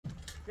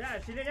Ja,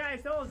 چیلی نه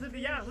ایستا وزد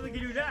دیگه اخذ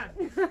گلوله.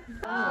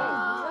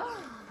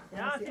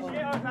 Ja, چیلی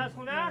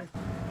آشپزخونه.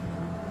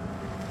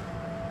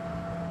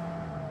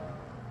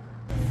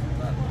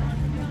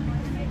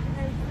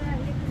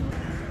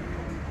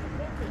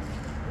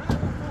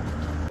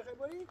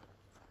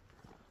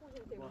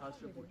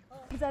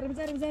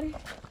 بذاری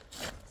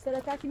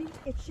سرعت کنی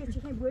اتشی چه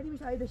بودی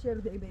میشه هایده شهر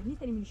رو دیگه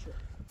نیست نمی میشه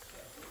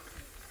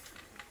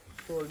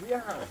توزیع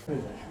هم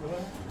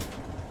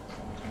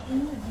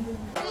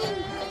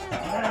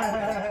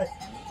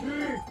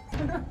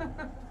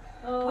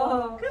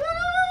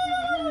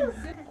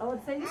اول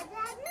سعی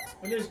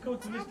ولش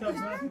کوت ولش کار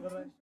نه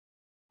برای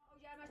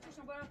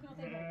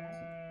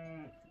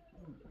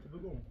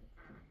بگو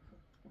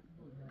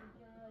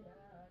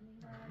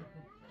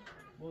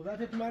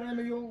بوزاتت مرا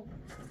میگو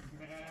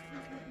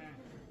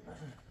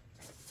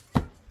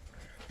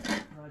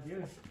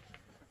نادیه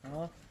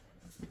ها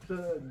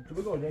تو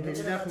بگو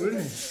دیگه خوبه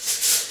نه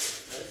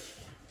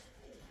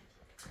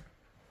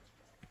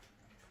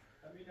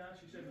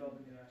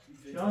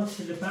شان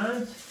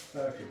 45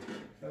 اوکی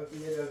teraz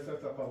nie jest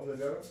ta pauza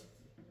teraz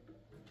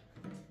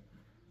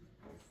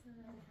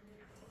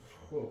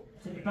خب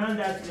 45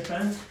 در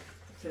 45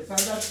 300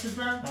 در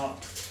 35 ها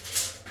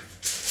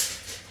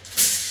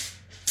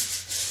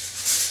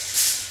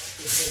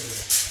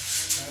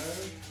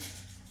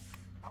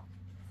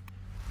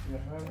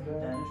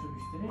دانشو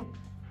بیشتری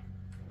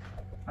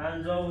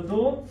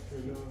 52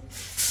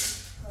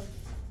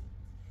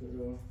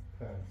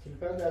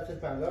 45 در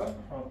 50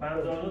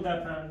 52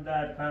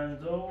 در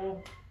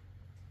 50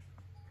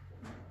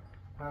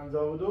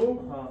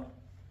 52 ها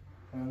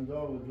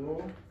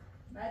 52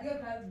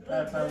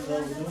 در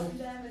 52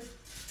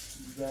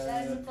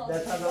 در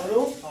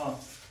 52 ها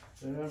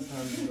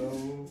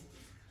 52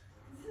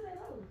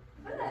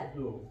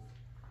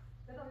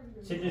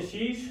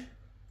 46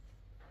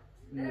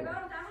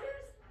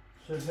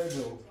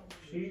 42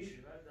 6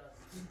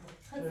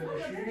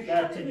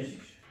 در 46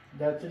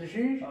 در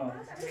 46 ها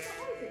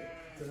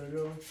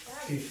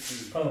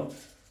 6 خب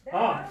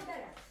ها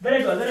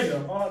برگو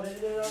ها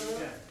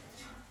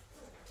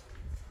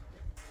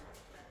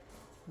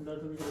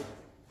دادو میگه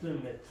 2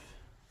 متر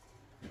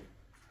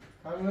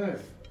همه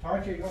تا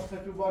که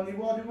گفت تو بانی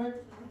بادمه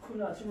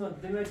کلا چی ما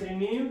 2 متر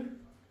نیم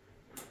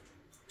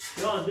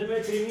یا 2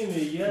 متر نیم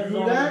یه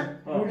لوله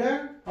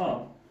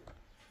ها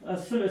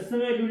از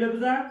سمه لوله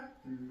بزن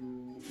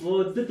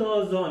و 2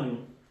 تا زانو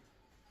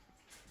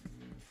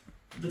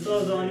 2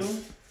 تا زانو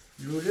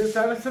لوله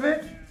سر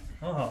سمت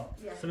ها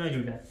سمه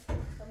لوله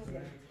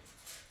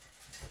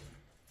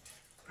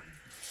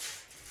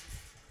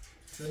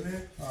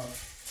سمت ها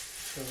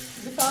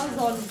bir tane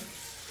zalim.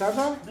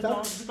 Tamam. دو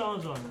تا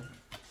زانو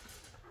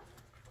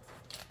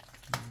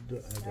دو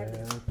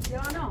عدد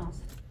Ya nas.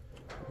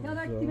 Ya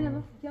da kimin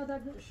ama? Ya da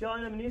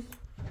شاینم نیست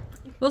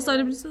با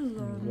سالی بلیسون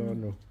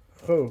زانو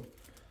خب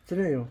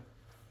چنیو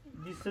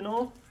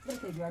 29 bir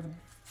tek gördüm.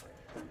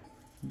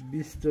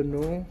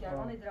 29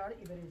 German idrarı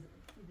idrarı.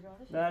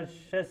 در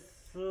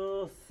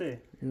 63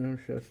 اینم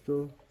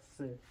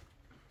 63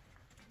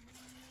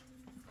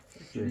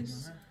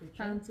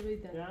 پنتری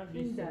در یا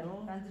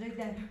 29 Ben direkt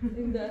der.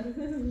 این در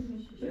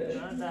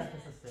یا در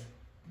 63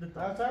 دو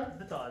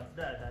تا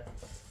در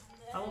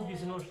همون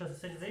 29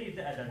 63 زایی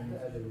ده عدد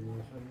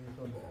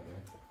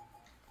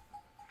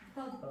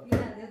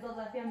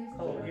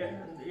خب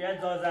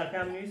یه دازر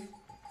کم نیست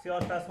سیاه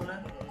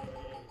تصمونه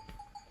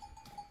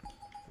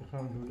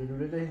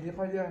لوله دهیدی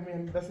خواهی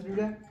همین بس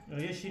لوله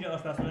یه شیر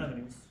آشپزخونه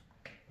داریم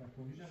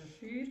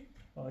شیر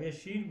یه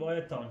شیر با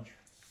یه تانک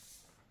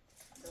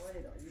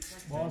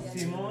با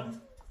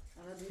سیمان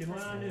هم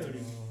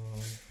نداریم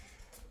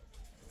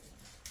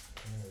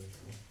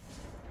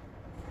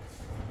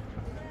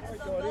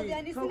Gaz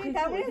yani seni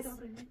temiz.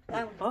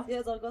 Tamam.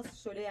 Biraz gaz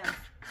şöyle yani.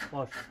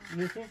 باش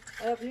نیستیم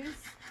Yapıyoruz.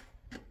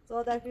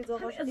 Zaten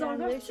zaten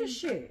ازارگاز چه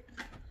شه؟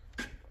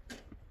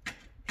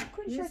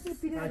 کنی شکل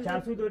پیره.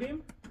 کپسول داریم؟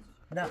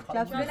 نه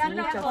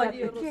نه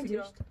خالیه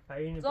زا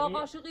این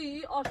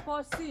قاشقی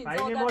آشپزی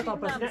این ما تا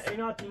پسینه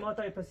اینا ما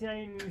تا پسینه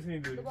این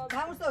نیستیم بیاریم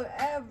Tamam usta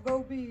ev bu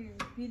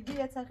bir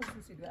et sarkı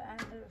susuydu.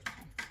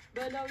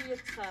 بلاوی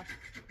تخ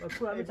و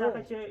کو همین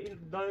طرفه که این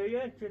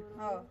دایره که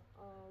Ha.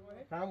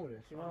 همونه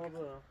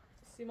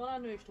سیمان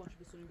هم نوشتون چی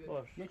بسونیم بیاریم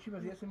باش یکی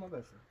بس یه سیما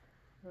بسه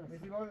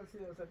سیما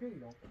سفیری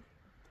دارم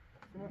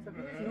Sima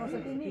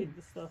sapini.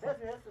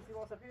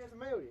 سیما سفیری اسم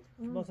میوری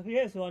با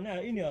صفیه هست و نه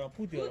این یارم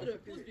پود یارم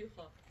پودری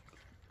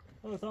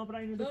خواه سلام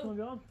برای اینو دستون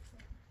بیام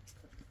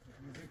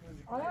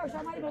آره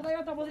شما این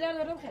بودایی تا بودایی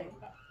دارم خیلی.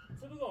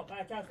 چه بگو؟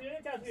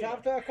 کسیله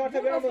ثبت کارت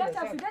بیام بده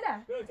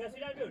Kasude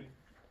کسیله بیاری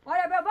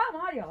آره بابا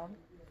ماریا.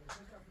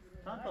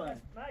 چند تا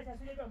هست؟ نه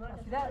کسیله بیام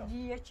Kasude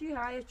یکی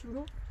های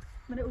چورو.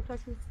 من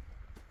اوتاشو.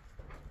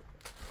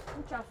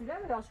 اون کاسوله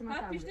به داشت من.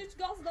 هر پیشنیش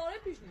گاز داره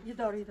پیشنیش یه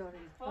داره.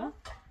 ها؟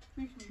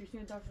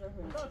 پیشنی داشت داره.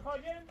 تا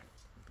خواهیم؟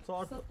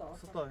 ستا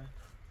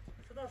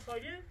صدا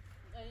خواهیم؟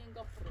 این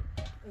گاز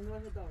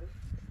اینو داره.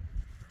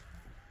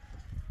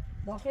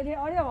 داخلی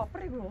آره با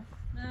پرگو.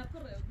 نه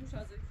پره گوش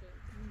از این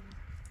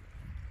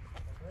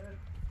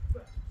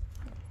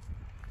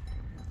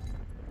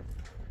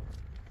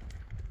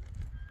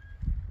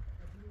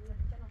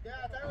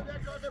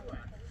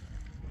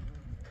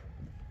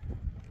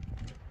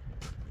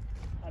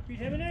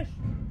پیشه بینش؟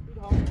 این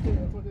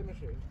همون خود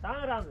میشه چند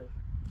رمزش؟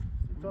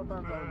 4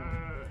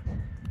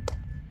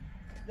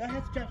 ده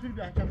هست کفشیر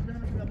بیاه کفشیر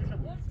همه شده میشه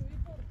بود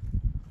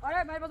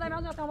آره من بازم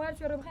از تا باید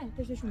شروع بخیر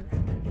تششون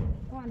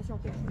ما نشون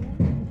تششون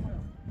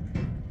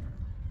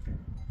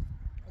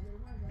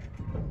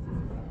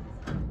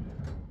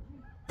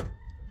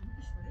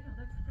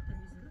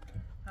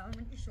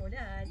من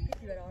شغله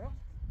پیتی برارا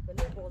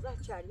ولی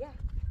بازه چاریه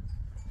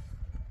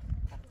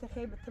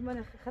تخيل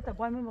تمنى خطا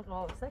باي من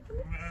مقاوسه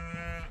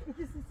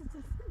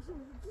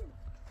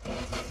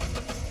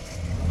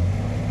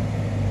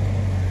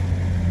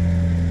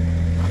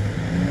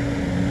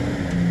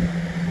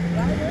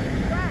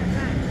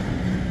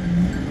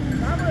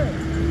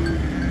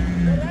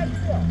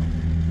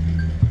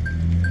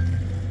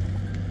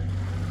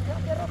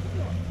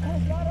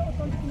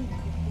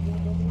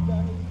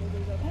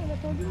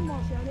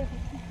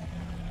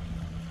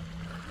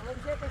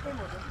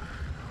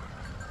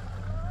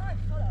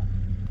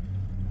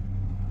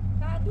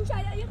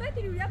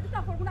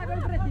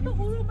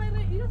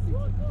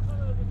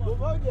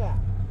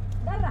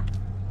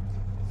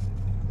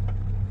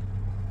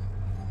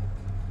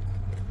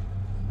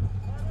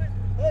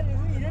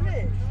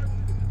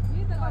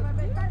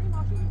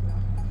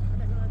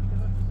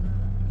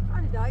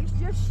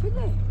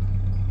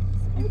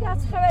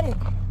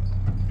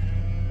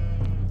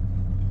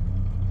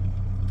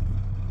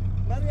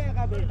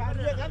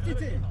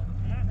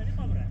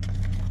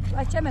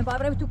بچه من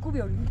بابرم تو کو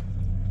بیاری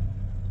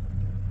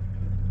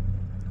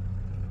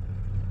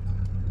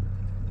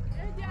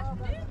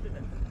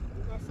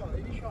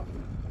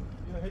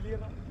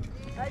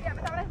هيا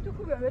بتعمل تو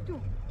کو بیاری تو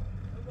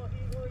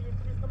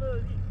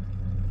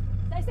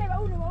سای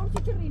اونو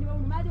چرینی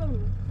اونو ما دونو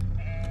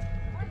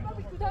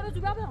بابا تو دارو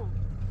جو بابا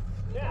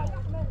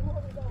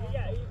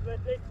Ja, ik weet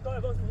het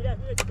kan wel niet echt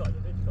weet kan.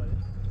 Weet kan.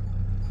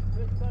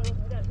 Weet kan wel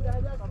niet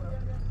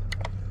echt.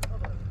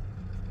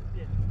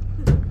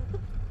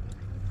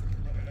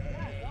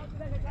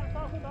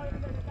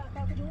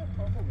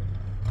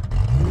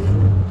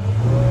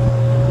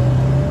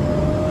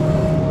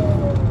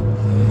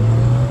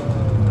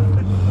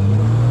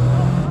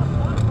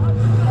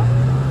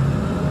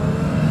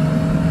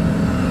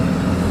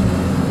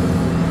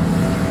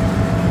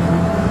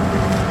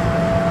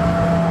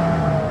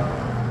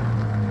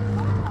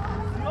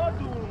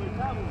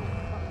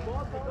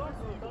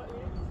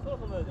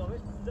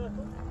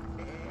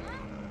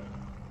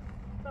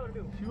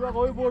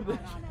 آقای برده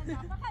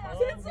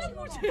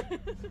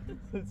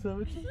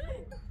سلسله چی؟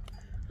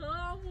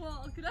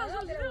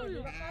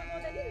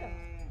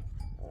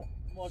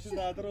 ماشین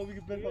دادر رو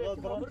بگید فقط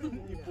برام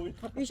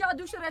ایشا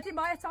دوش رتی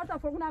باید ساعت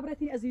فرقون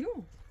عبرتین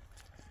ازیرو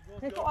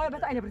هيك آیا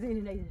بتا اینه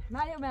برزین اینه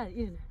ما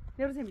اینه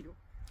نرزیم میدو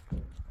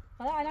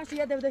حالا الان شو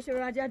یاد بدش رو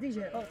راجع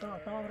دیجه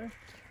تمام ره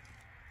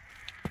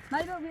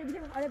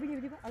ما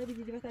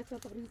بيجي بس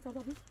ساعت برزین ساعت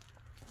برزین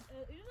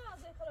اینو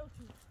از خاله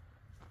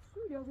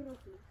تو شو یا برو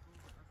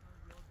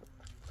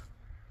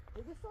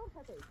إذا صار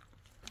هذا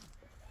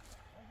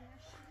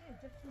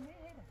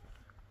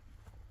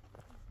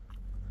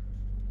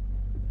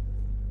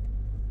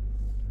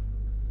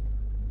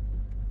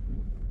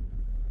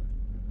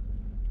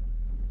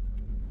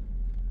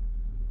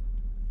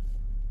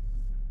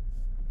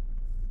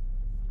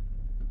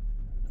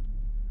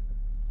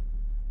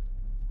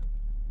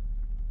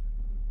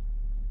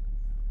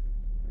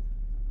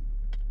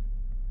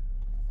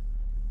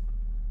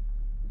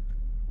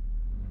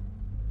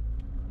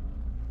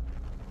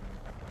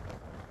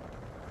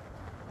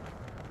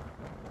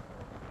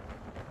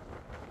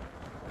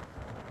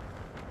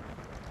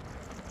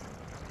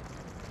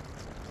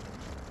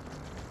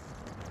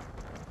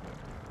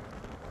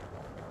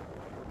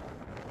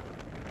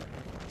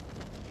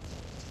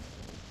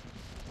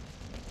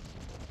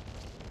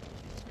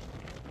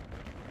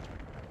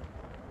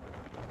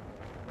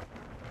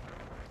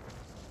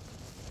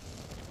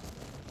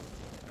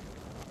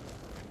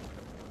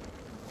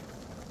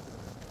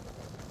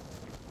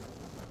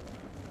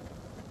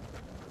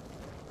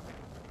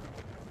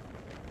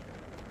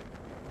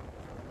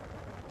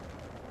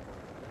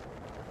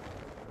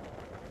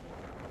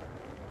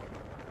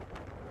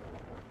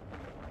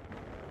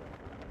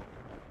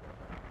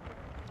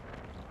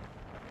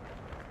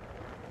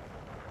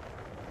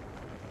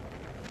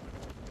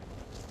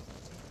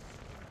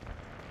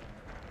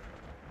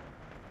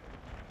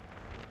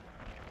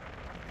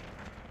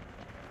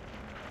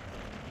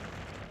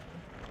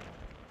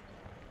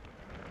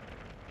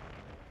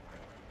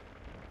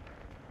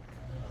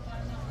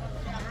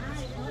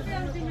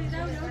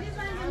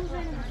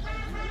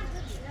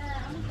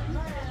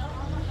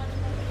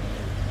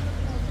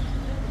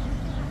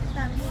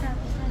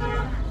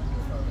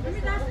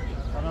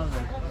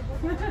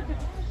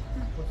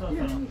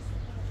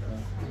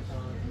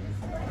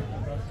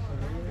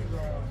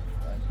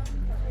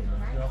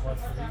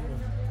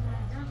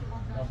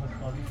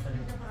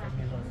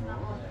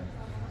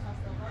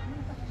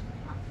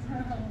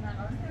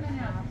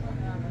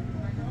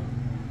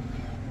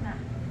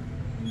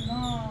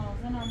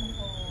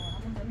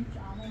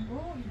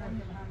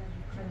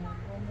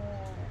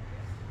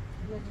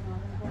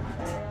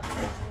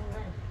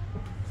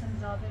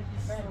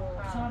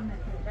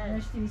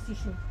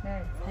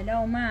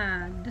هلا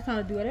وما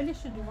دتا دوره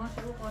ليش دوما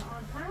شروع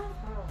قرآن هم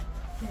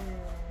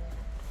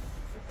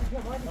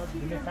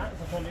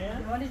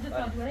جوالش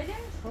دتا دوره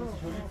ليش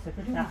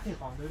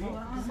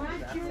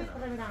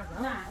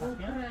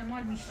نه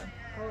مال میشه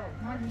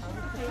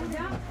خیلی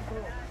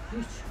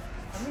هیچ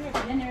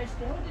یه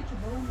نوشته بوده که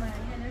برون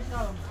یه نوشته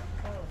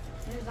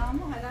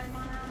نظامو هلای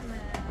منم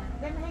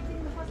من هیچی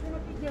می‌خواستم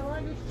که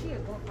جوالش چیه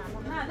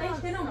گفتم نه ده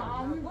اشتنام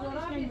آمون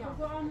زرابی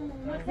تو آمون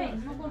متین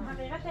مگم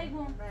حقیقت ایگم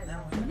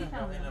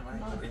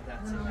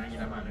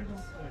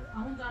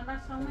آمون جان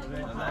بس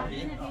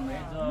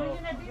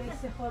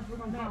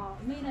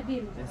مینه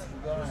بیرون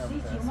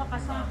سیچی ما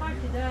قسم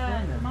خواهد که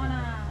ده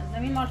مانا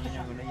زمین مال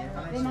کشم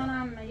ده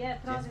مانم یه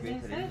اعتراض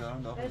بین سرش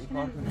برش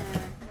کنم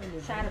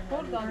شهر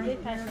خورد داده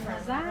تشت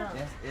نظر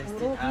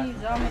وروبی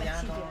زامر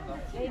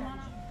چیگه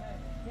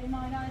ده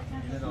مانم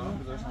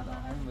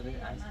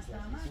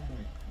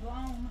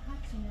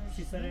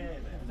چی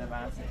سره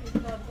لباسه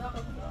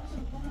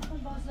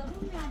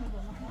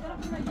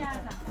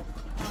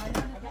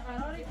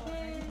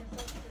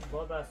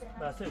با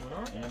بسه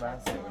بونا؟ اینه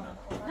بحثه بونا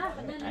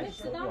نه به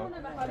نوشت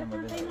دامونه به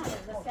حالتان پیمانه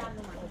دستی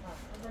عملومه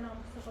به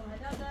نامستقام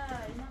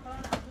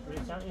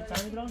هده این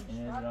چند گرام؟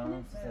 اینه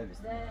گرام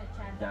 320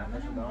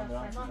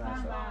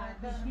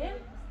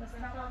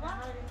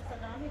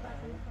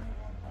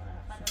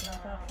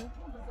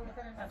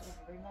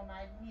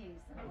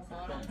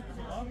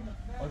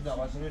 خود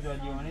دقاشق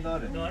جادیوانی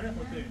داره؟ داره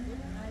خودی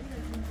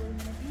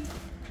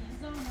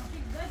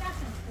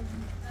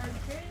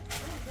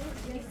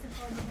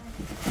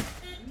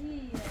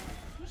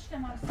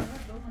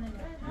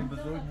این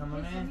بزرگ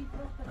همونه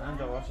هم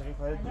دقاشقی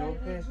خواهد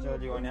جوکش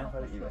جادیوانی هم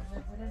خواهد ایوه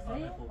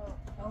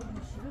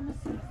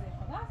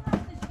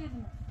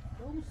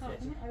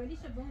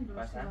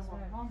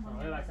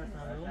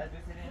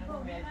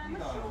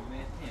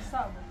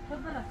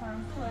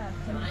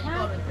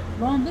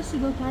وام بشی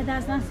دو تا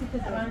دست نسی که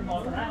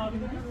آمین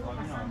تقریبا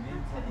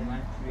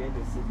توی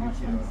دسته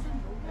بیچی رو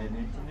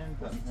نمیتونم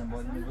مثلا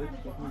باید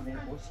نبود که کنه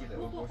خوشی ده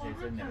و خوشی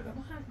سر نمیدم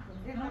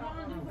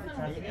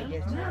اگر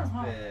چند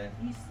به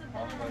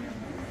آفرین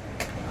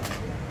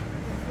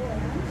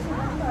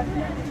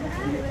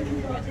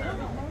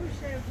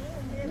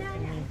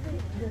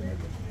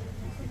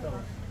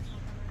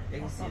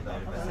یکی سی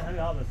داره بسه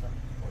همه ها بسه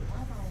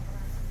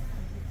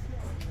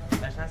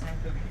نشان سنگ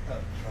تو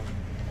بیتار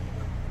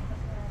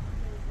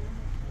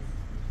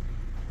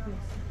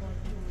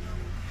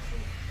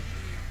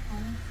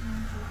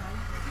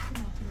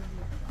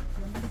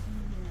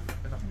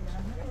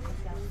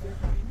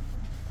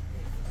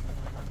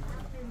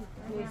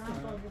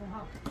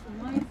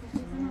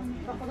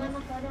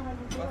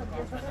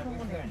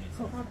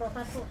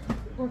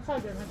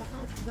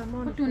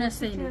خودتون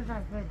استینه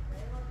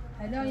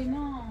هلای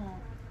ما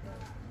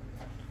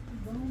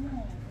بامو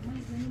ما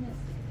زمین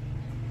است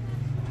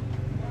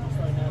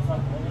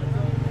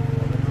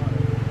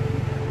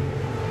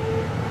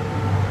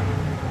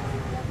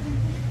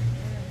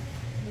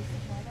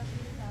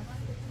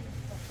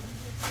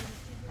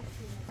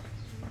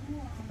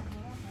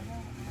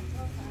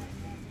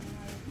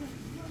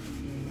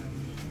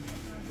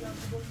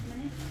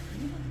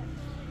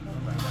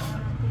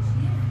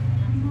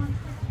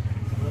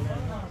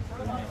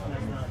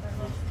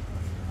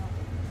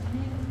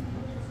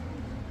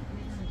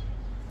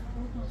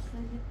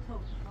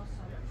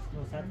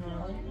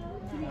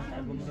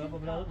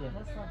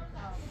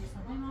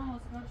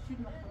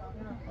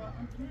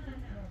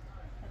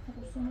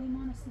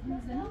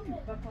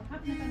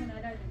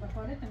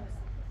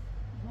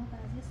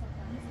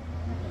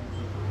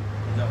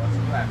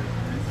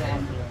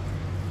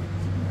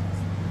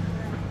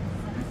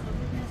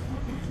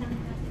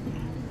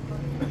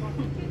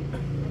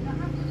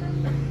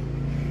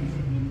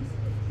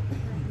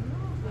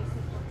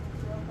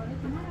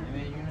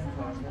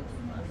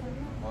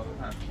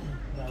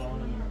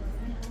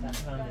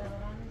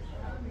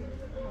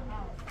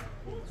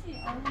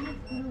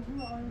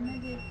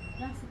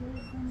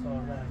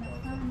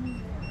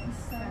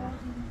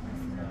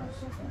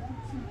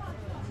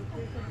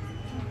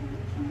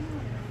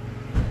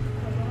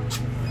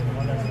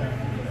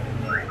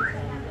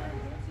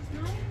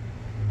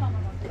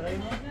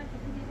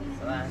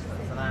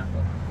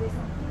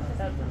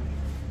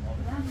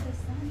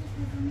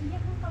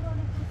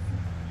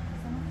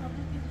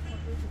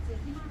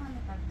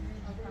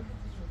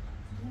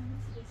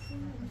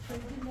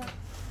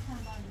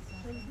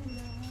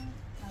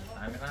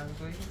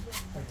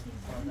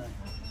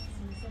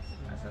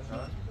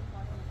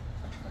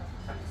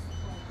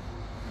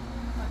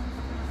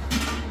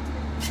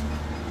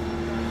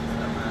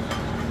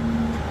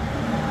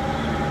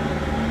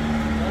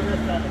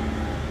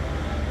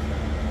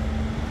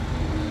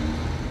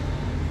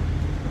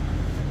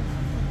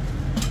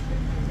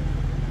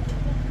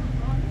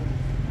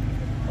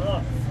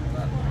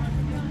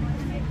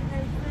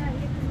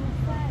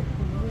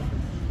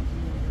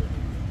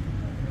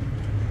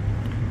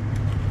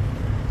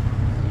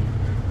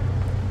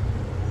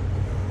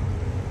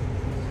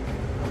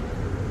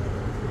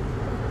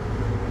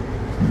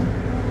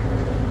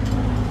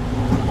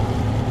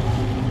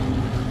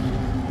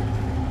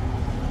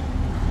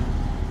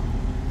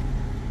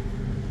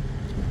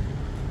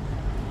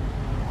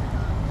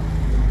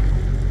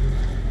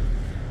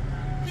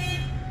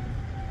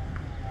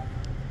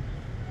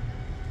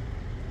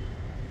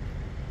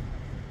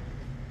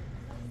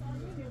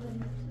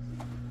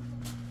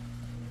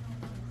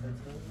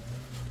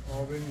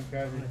آبی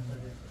میکردی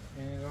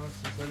این راه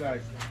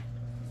 380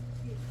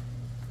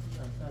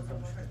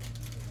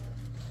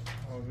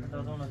 آبی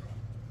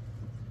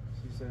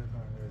 350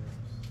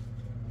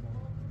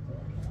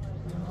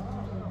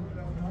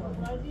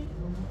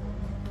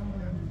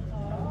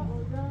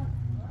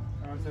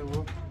 چند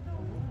بود؟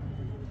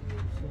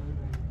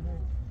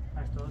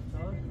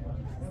 84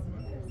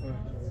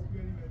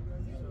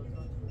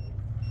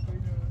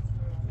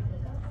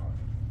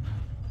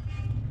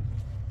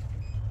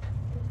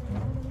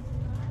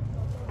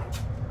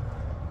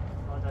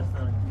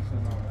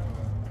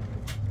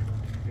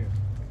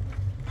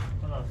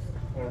 خلاص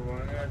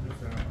قربانی از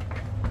دوستان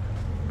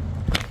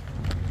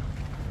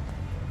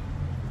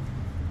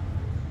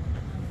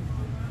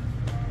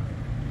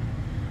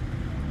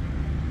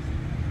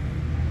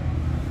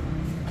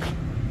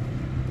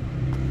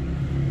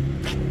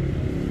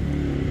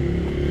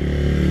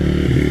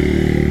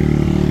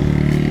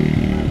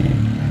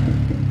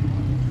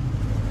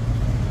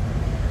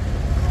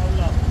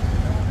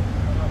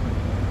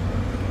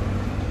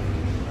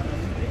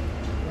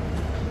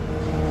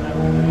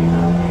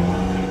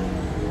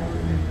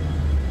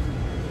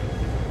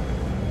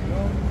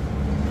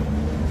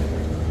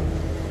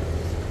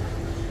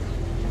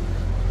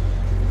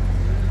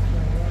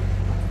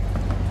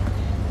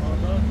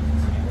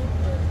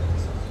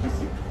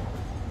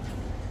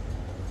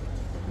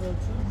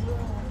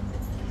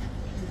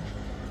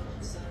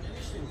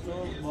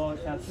با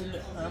کپسول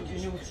هم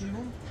اینی بود چی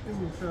بود؟ این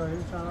بود چرا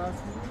این چند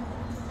هست بود؟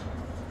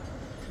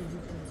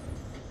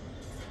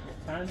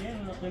 چند دیگه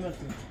این قیمت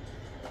بود؟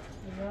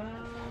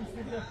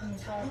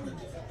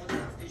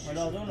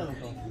 حالا آدم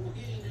نمیکنم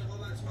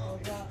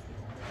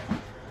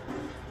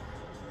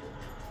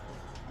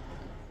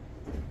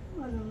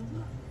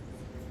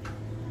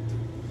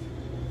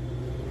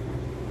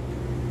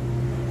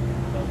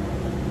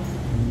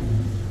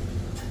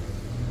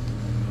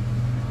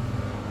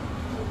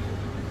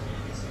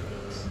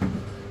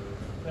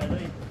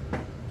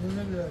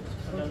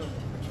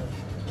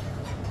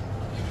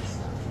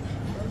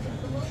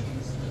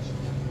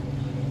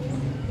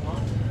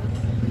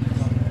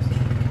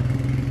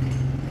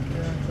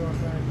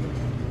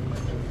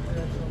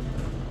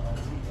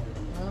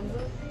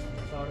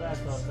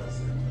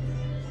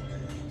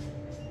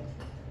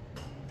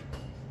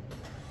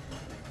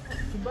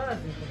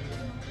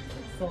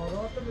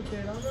سارات به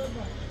تهران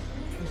دادم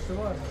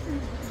اشتباه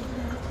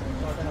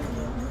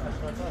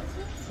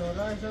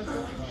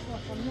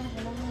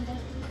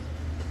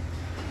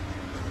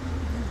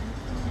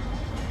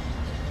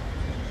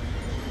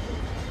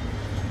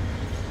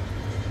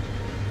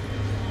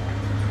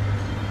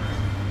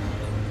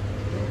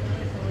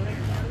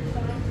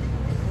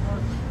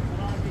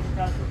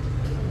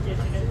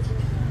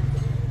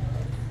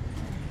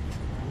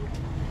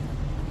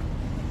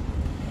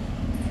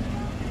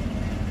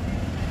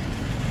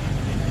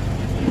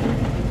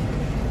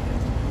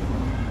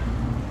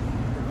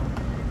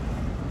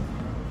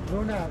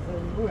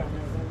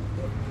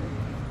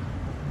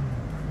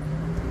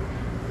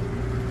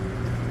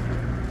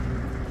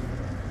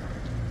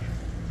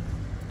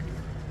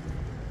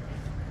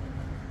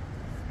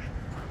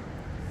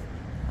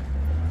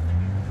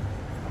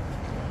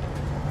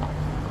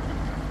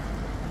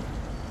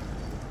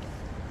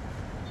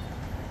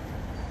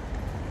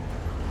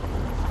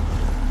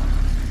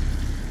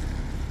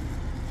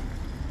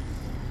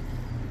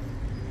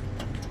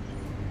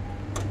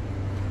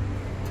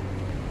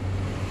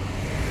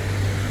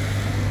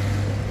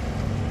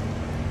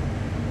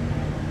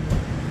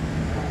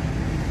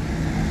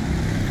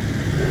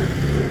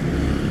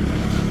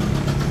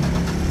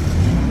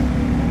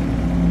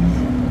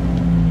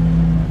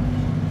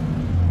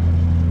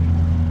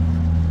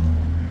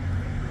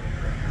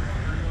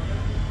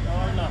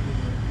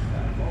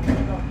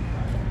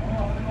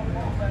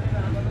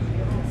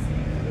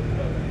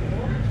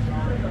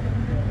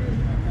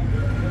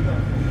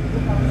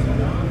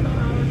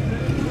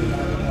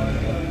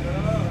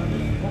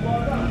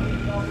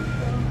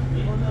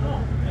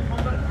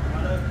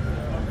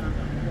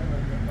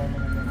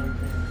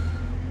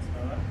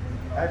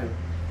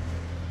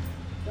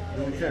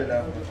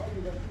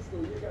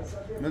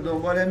من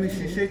دنبال همین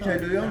شیشه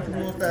کیلویام تو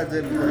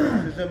مستعجل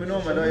میکنم شیشه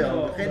منو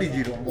ملایم خیلی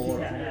جیرم بابا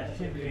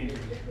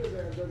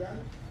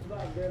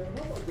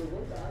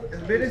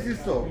برسی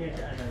صبح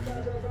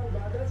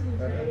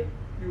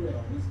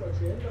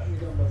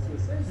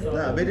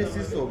نه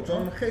برسی صبح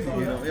چون خیلی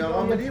جیرم یا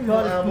آمدیم ما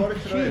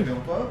اعمارش رو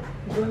بیم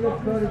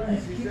خب کار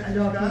پیشکی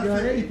علاقه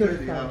داره اینطور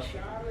کارش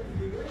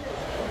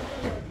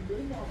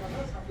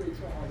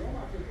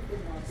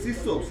 30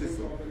 صبح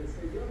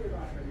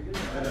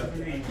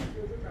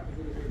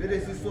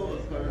برسی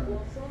صبح کنم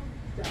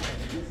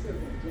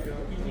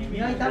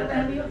میای تب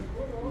کنم بیو؟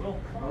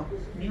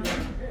 میای؟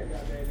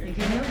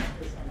 یکی میای؟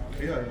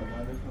 بیا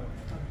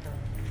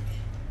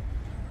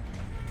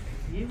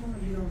یه ما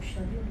یه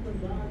مشتری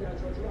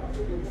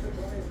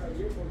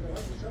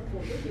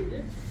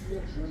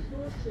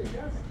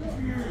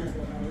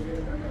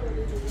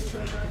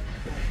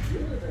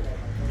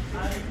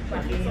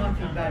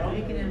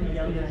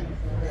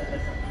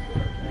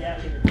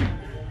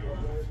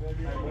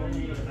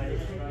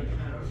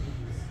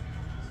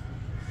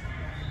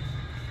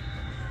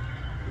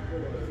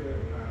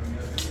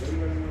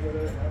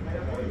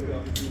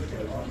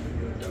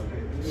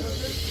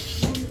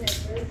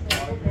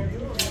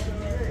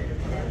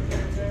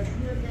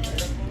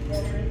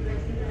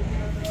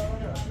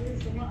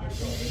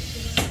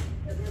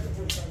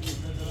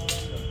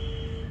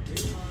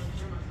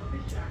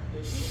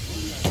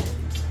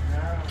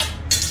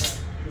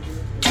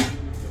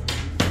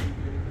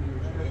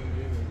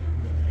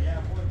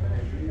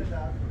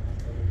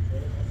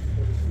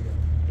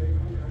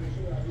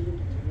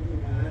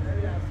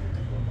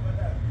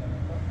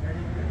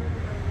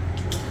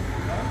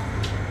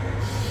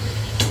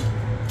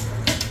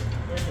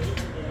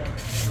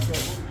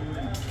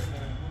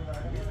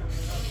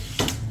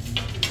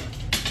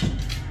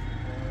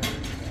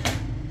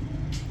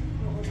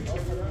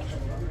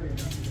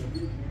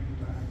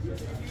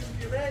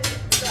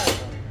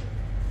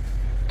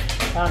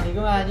دیگه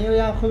معنی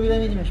رو هم خوبی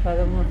نمیدیمش بعد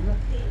مرد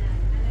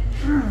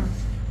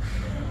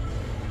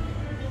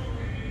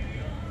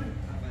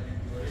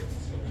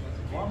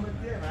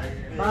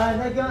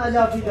نگم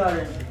علافی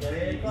داره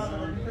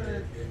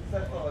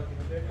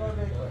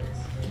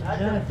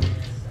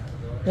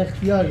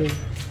اختیار داره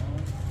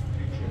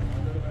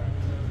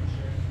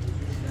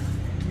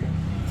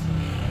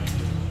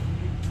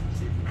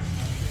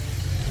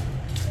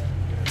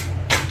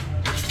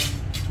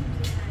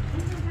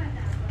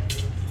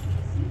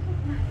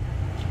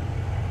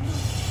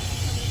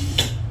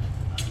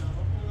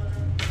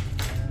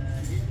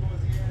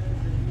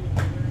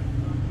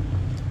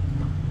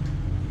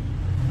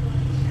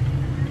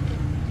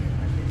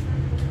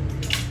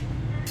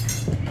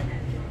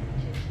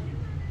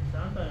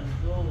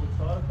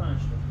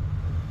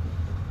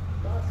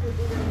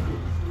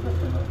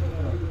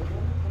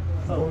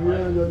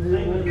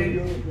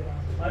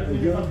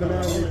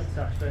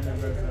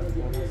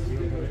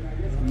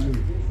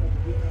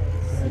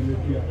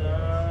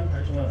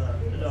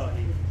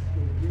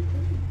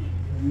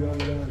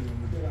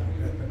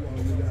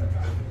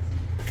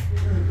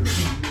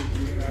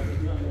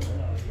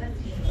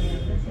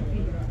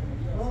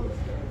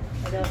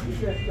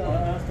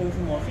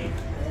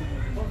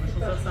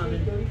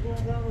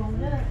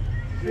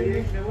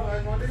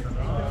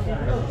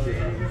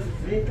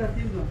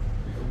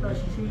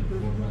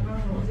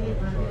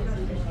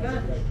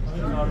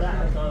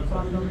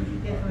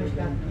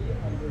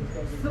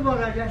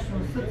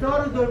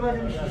ستار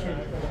دوربان میشه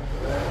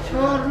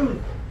 4 روز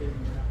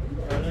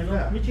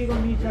میشه گم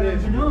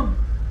میتونم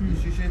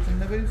شیشه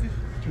تون نبریم سیش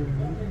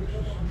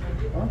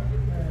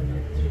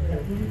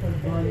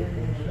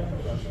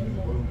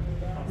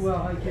او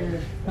آقای که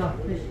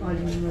تختش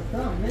آلومینیوم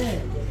نه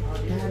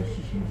هم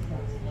شیشه نیست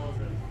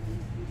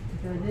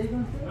متوجه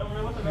گم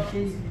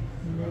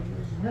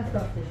نه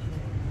تختش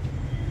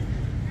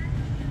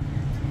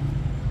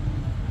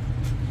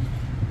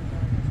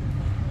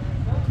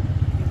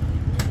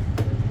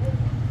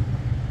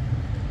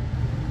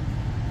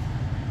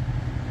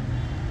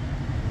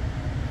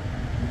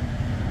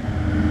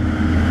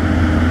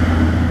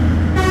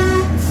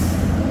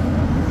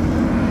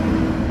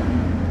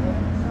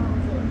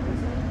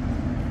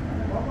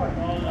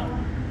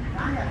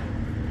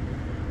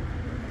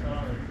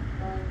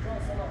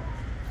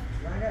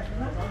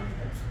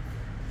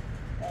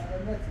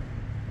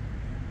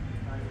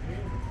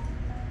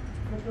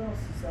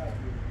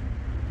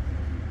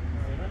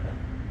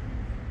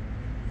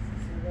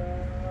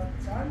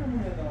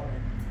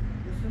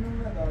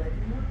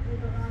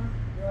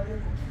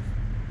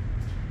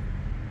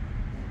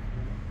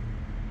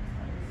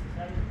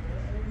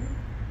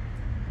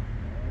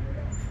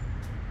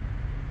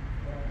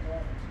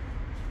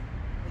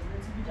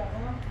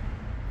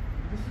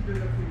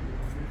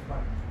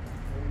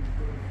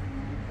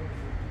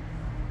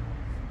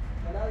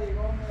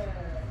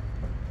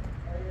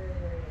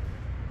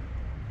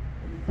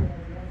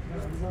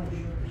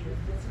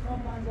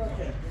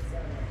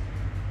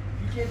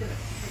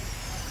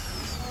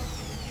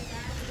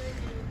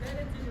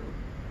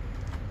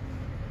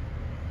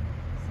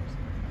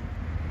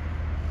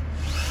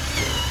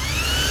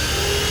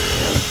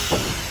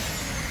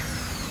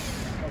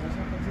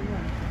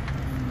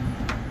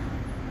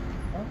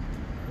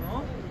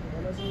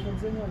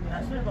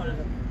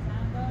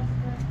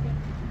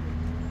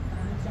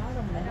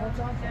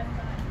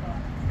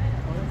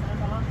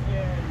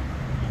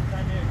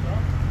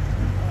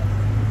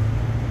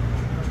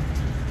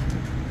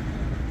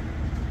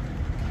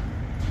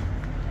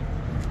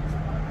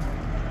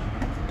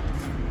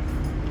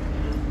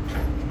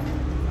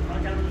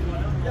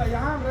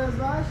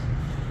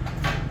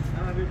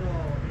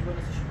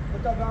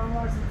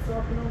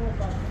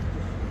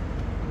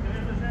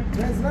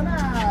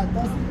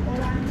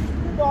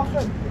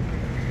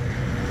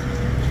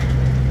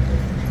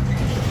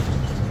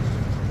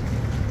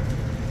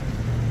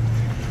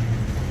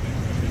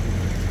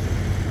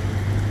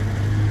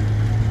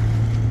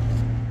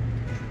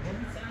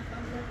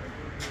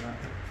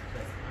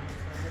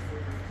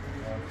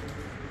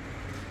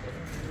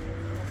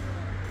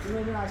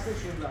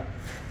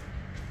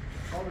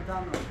All the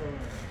time.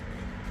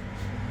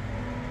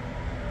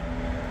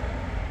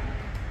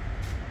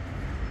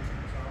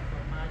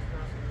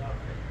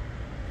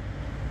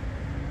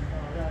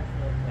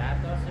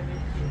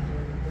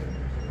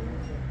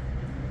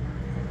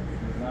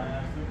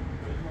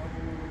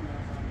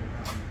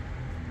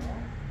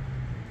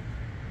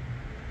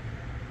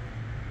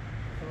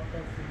 4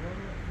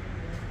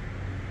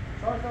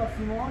 تا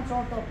سیمان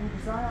 4 تا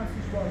پولیسان هم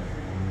 6 باز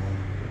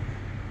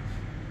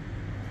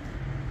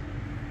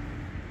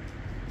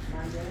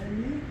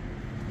منگلی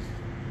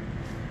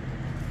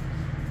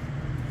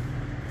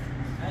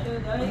الو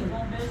دایی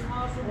بومبش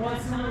مارشو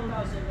بسن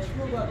تازه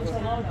بگیر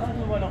شما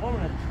کارتون بالا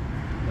قرونه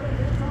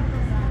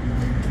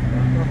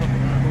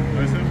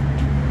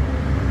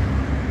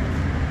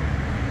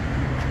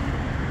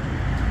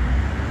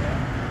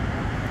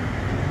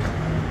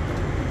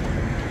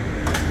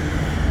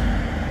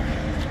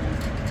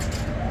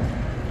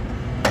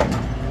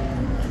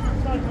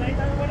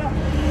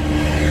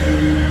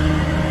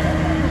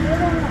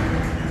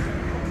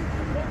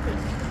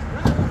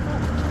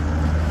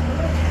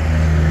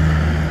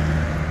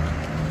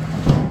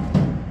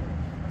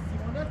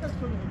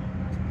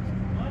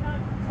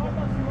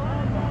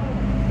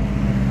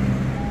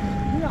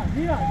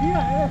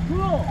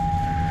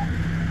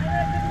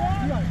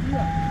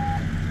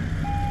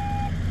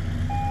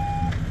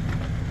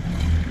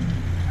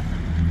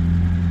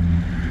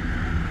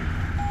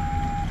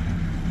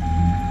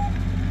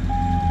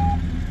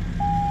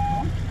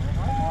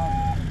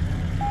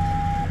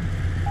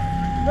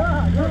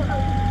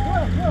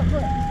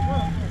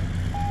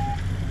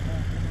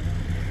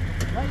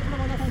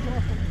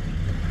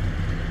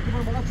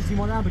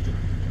سیمان هم بچه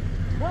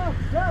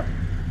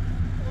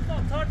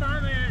استاد 4 تا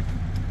همه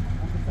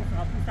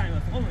خب سعی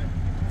واسه قومه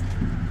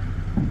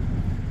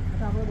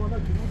حتی بالا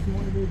کنه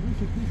سیمان بیرون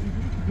شکلی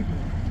شکلی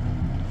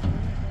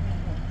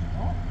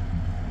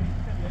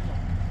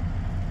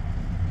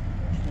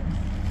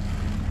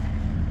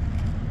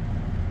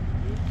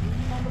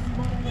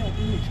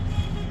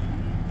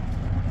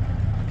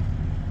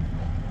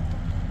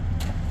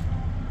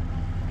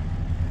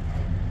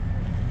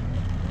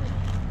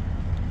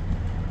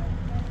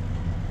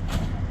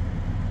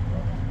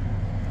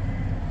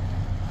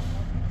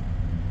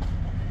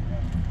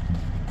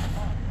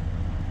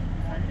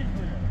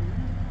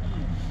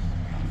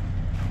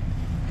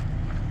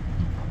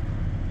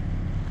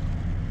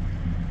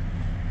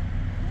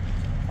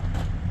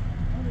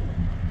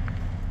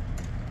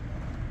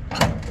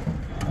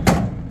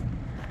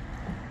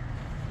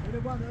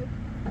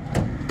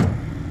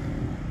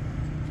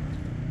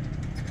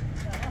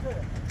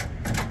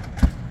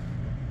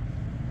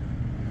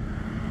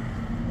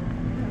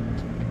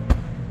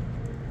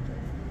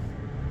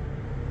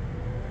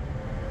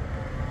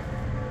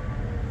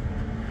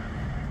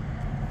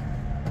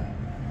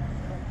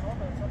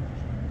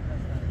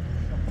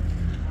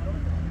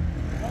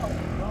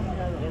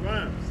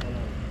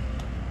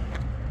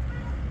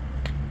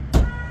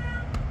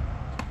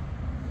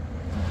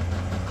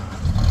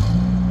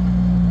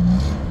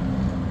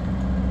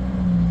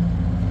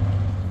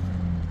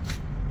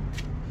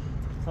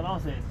سلام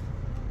سید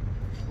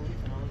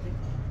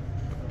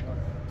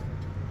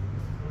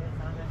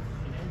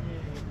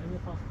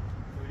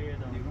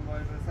دیگه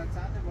باید رسد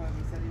چنده باید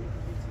رسد یکی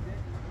پیچیده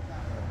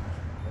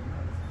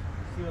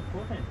سیاه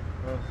کوته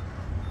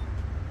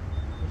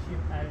میشیم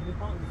ارمی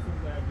کن میشیم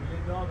گردوله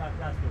یا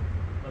وقت رو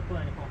و تو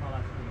اینی کن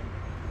خواهد کنیم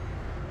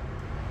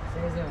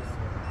سیزه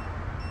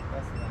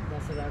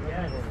دست در یه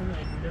رسون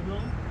ایدوله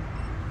بلون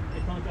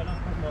اتان که الان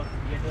خود باز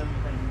یه دار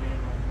میتونیم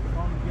میرم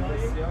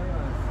بیای سیاه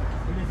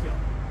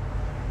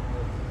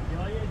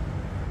بیای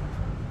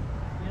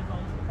یه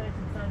زمان میخواهی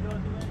که بسن جا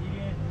دیمه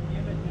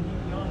یه بتونی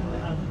یا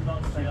از اون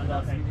زمان سیاه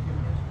دار کنید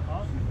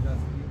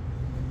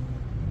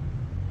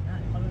نه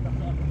میخواد به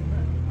داخل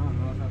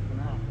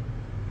آفرونه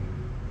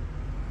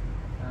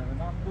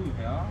تقریبا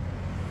خوبه ها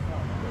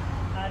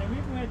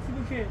ارمی باید چی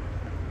باشه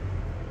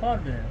کار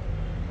ده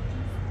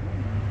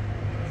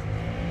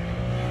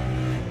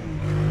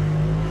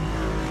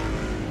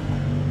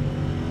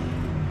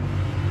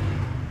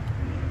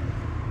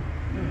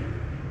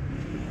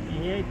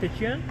اینه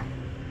تچیه؟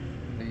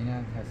 اینه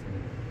هم هسته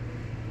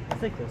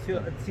سکر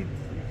سی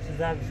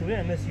زرگ شوره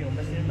امسیون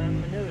بس من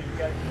نوید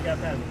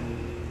گفتر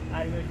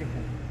ارمی که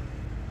خوب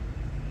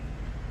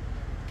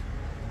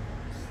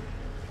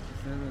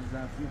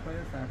ظرفی پاره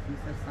ظرفی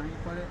سر سنگ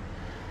پاره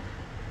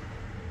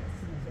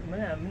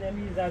من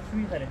امی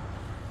زرگشویی تره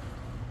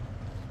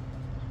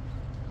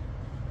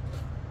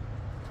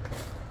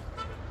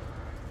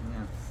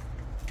نه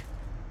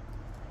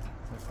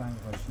سر سنگ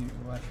پاشی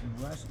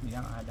واش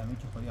میگم آدمی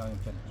که خودی آیم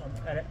کرد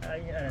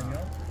این ارمی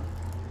ها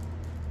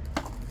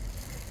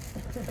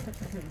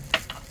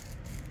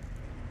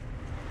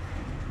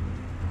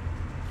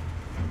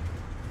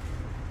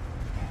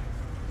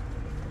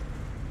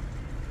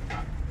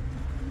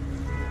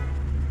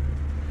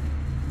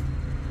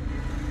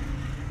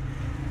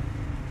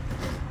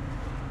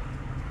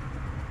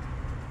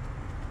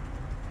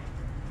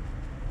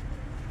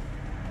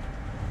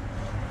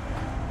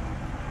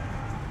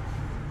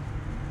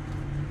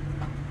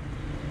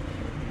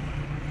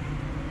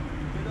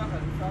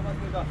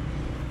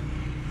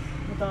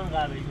مطمئن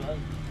قبلی شد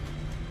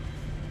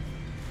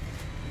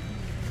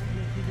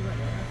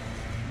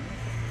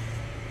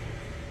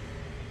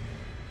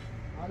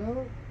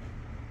الو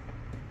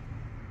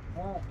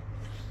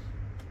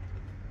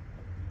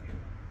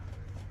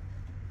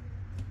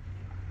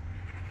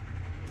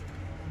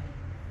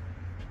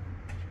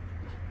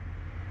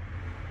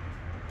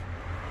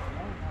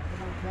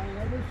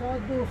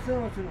ساعت 2 3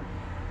 واسه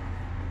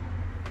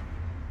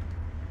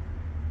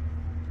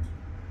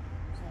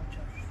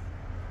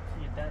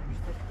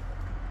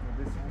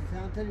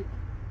سانتری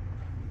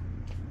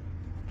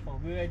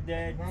خب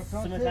بیاید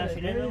سمت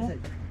ترشیله رو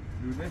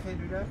لوله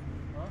خیلی لوله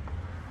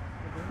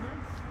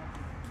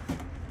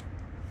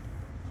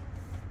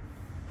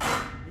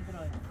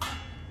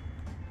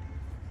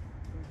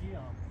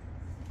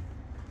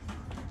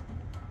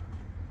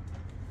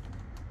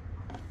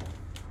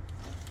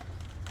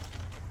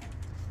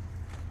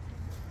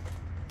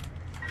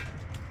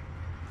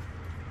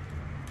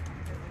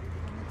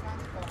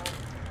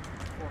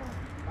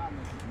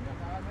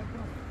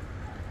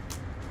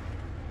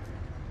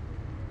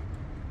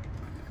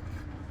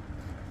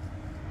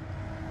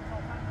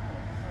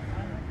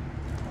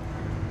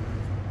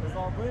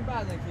این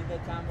بعضی که ده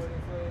چند بار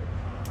این توی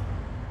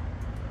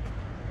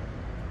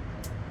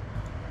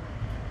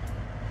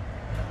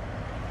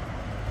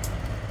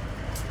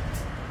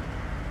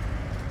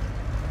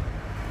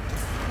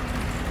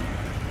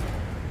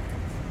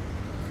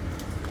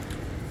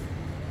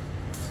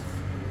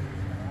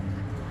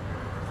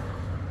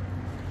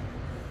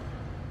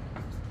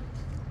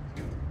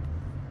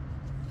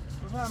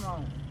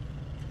بفرمان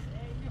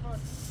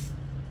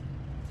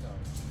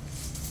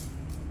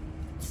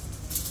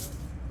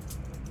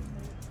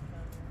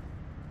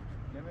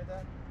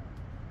Limited.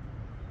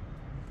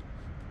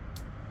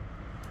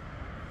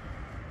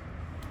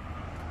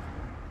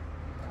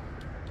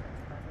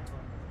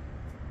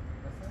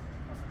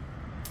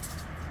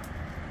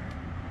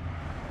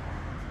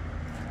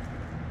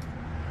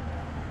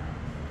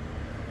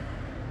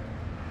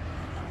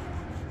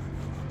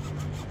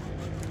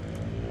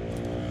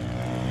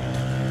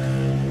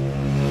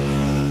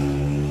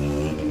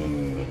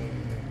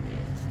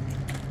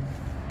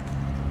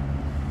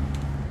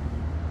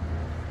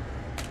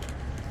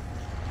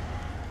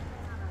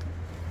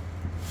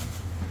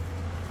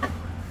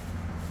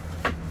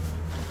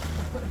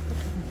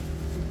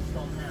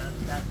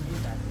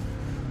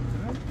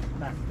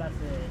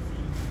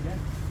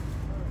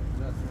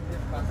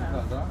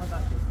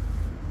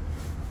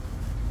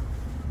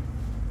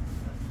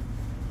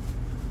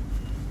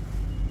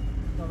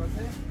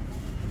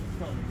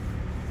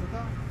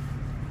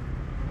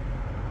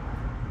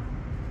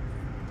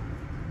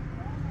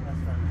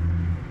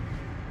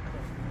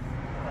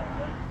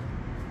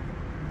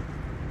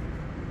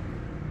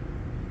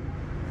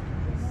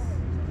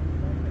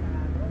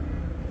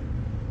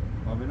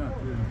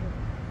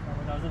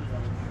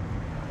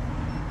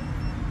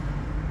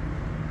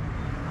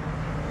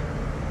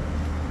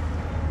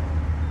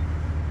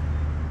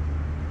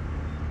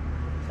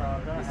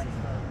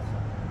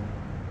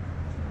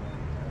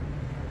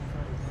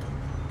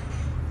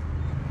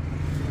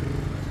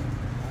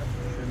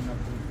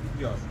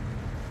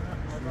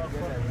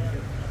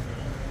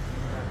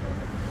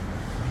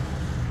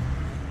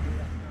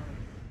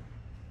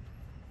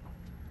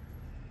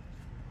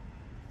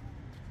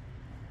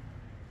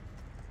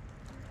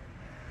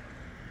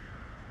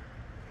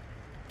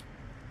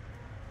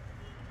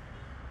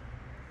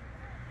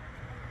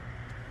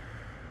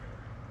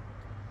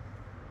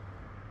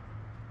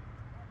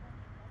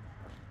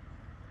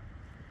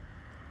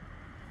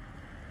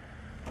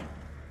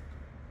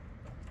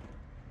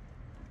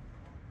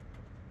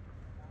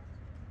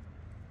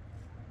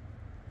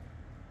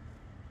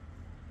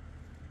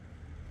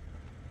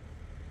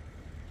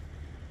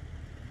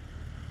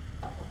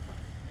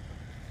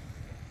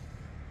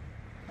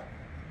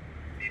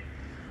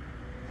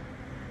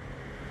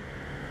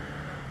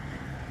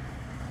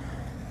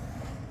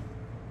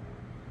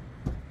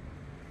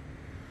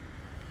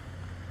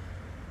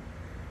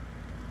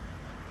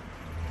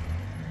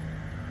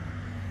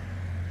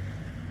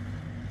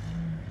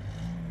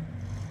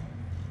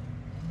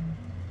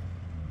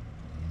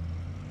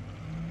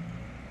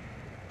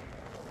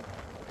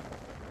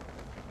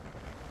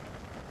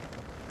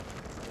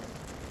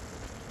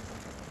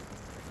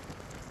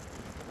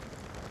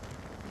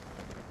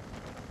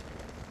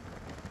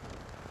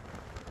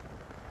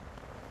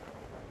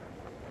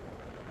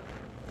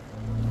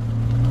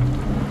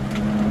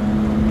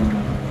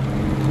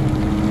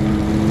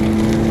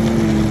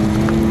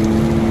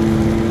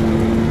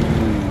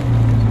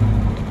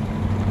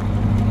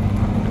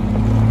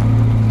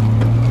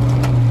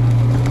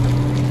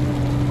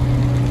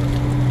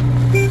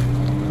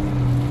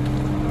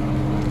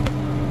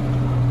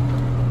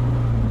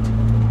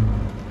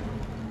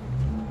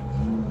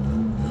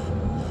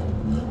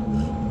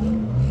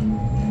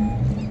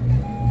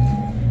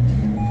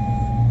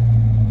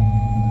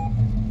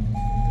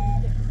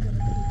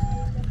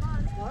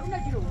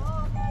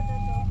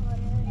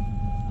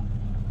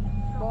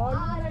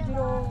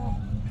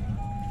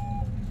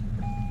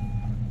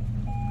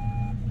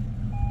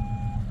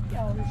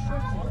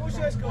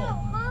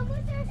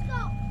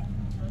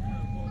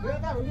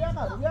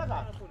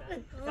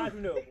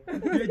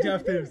 یه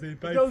جفته می‌سازی.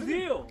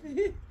 Gauzinho.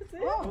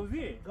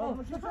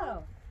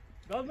 Gauzinho.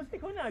 گاز مستی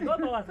کنه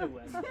گاز باوسه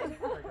بود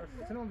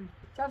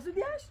چند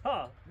سودیش؟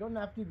 ها لون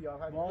نفتی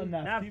بیا ما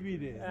نفتی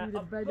بیده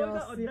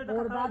بداسی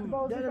قربت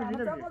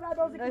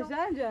بازی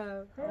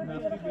قشنگه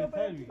نفتی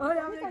بهتری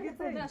آره همین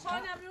که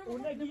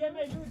اون یه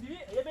میلیون دی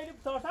یه میلیون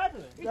 400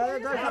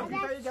 داره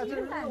نفتی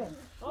گاتر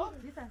ها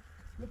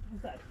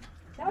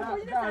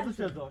نه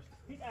دوست داشت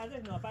هیچ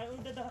ارزش نه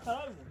اون ده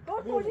قرار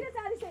بود کلی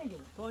سری سیگی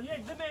تو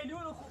یک 2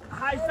 میلیون و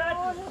 800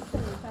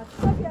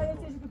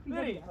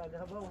 بری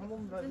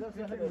همون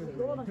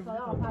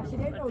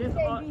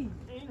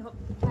این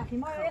اخی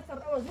ما یه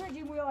سر اوزو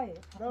جیمویای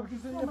نه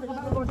کسی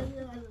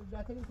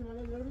گاتر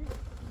کنه داری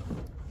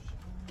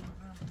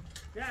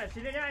یا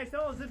شیله یا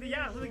ایسا اوزو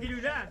دیگه خود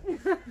گلوله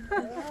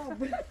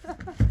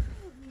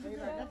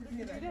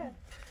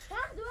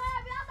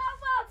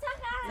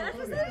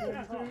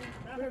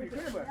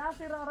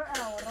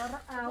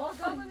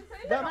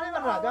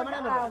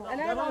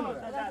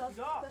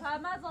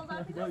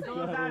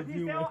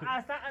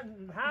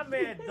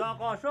هم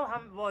داغاشو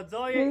هم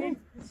وادزای این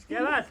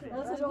شکوست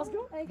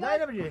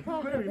نه نمیشه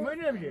کنه ما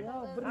نمیشه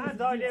هم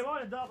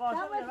دایلیوان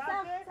داغاشو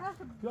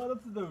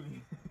یادت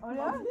دولی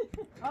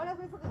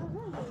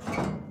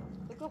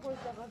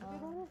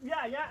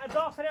یا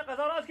داغ سری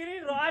قضا راست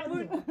کنین راحت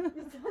بود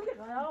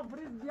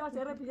بیا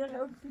چرا پیگه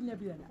خیلی فیل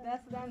نبیدن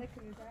دست در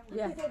نکنید.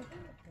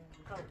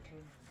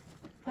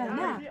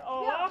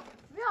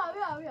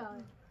 بیا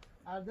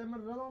اردم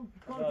رلام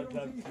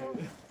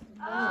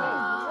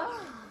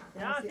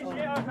یا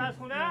چیزی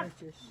آشپزخونه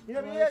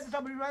اینا بیه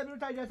تا بریم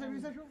تا جلسه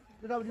میسشون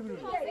تا بریم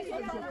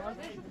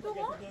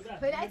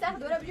فعلا ایت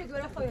دوره بجی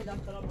دوره خواهی داد.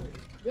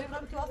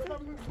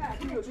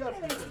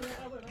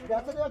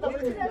 جلسه بیا تا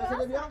بریم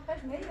جلسه بیا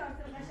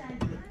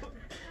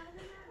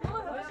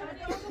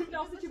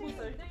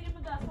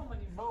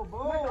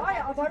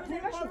آیا آبارو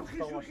نمیشه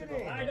خیشو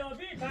کنه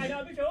پایلابی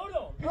چه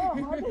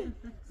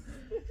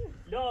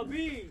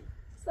لابی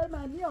سر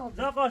من میام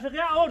دا قاشقی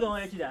آوردم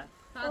یکی در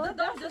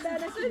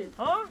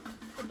ها؟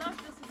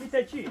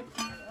 میته چی؟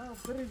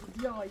 برید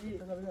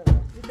بیایی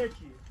میته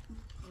چی؟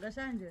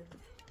 قشنگه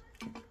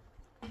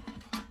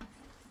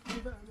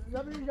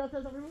یا بریم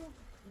جلسه تا بریم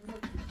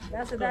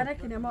دست در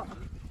نکنه ما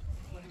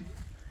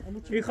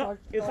این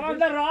خواهم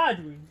در راحت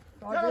بود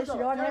کارش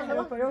یا نه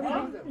خیلی پیام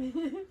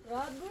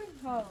راحت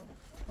بود ها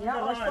یا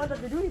آشپال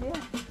قدویی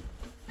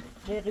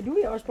نه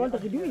قدویی آشپال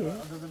قدویی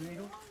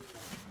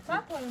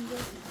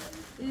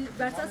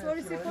برساس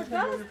وری سی پورت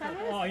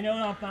داشت. اینه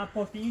اون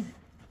پستین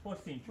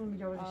اون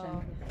میجا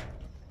قشنگه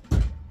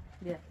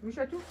بیا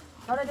میشه تو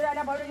حالا دیگه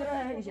الان بالا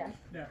یه ایجا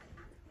نه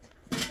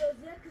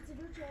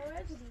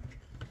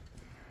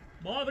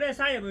ما بره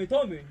سایه بود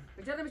تو می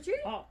بجا چی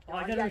ها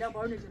آجا آجا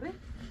بالا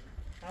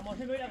نمیشه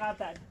تماشا ببین قبل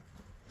تو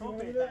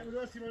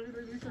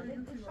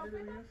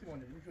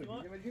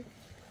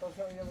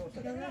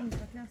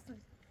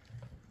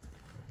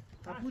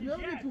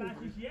می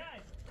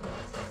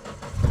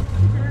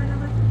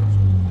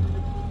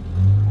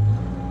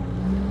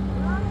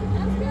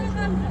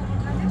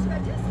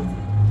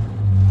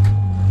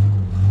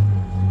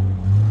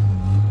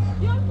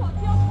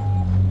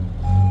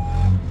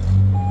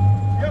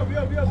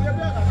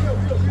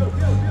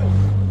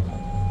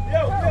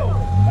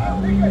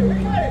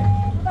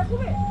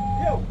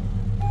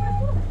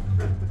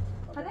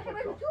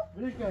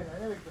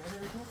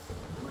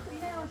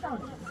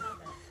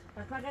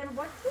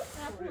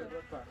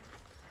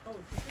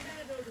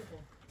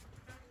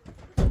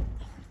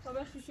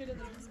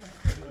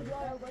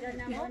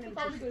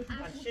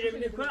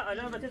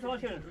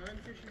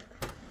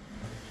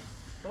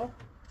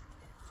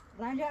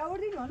رنگ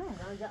آوردی یا نه؟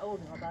 رنگ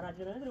آوردی ها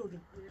برنج نداری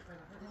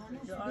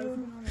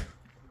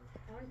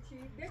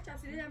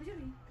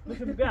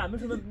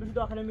میشه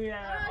داخل میره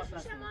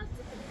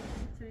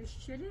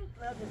شیشه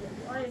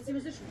آره چی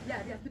میشه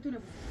بیا بتونه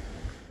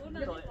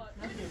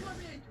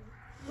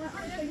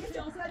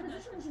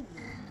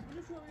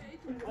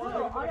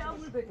آره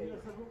اول بده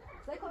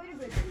زي کويري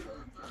بده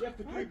يا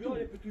بتوي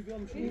بيو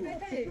مش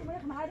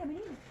بده ما حاجه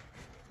منين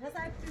ناس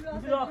عارف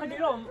تبي داخل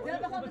اليوم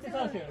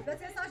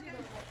بس يساش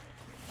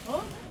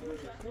ها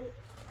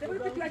تقول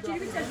بتوي تشيلي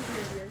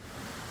بتسجل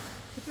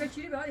بتوي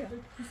تشيلي بقى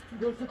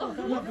دول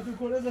بتوي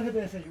كل ده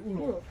هدا يسجل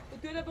قولوا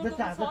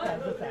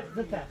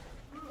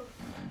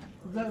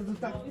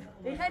زتا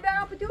يخيب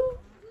انا بتو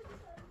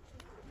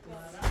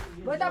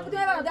ودا بتو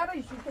بقى ده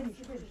بيشوف تاني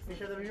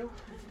ايش هذا بيو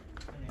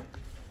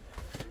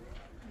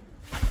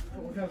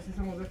وكان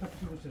سيستم وظيفه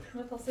في الوسط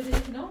ما تصلي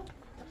هيك نو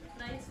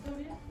نايس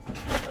ستوري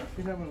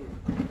كده من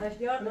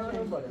اشتيار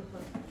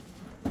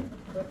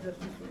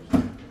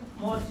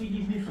ما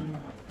سيديش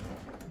نشون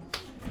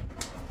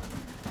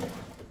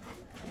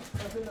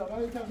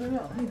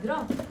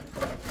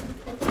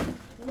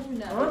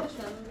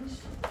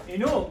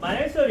اینو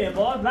برای سوریه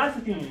باز بس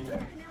کنین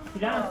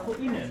پیرن خب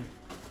اینه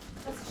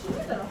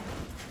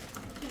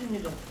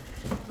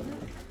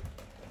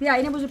بیا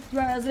اینه بزرگ تو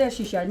از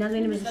شیشه نه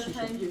اینه بزرگ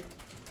شیشه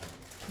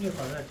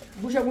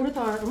بوشه برو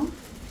تا اون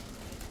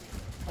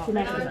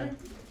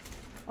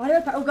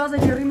آره او گاز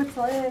جوری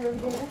متصاله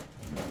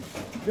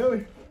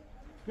بيو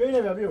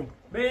بيو بيو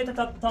به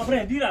تا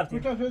پره دیر رفتیم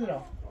كم شو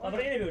درا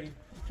آبره اینه بیاریم.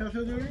 چه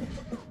شده بیاری؟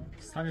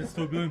 سن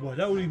استوبیوی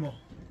بالا اوریما.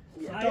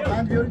 تا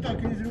من بیاری تا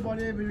کلیز رو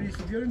بالا بیاری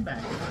بیاریم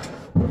بعد.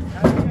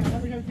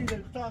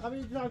 تا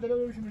قبل تا دلو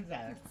بروشیم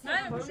میذاره.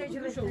 نه باشه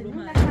چه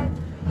شغل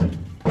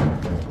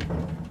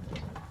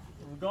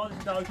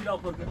دادش داوی کیلو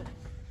پر کنه.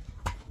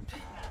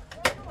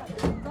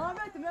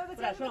 دامت میاد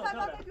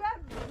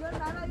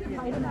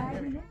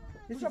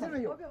چه چه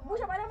میگی؟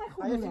 موشه برای من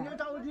خوبه. آیا سینه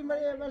تا اودی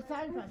من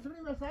سعی کنم.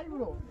 تو سعی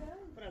برو.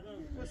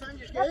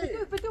 سنجش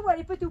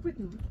پتو.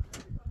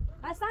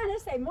 اصلا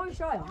هستی ما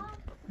شایم.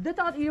 دو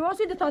تا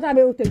ایواسی دو تا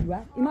تابه اوت دیوا.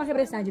 ایما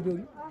خبر سنجی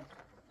بیاری.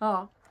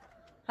 ها.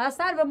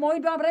 هستن و ماهی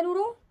بیام برن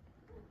رو؟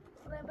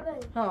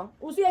 ها.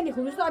 اوسی یعنی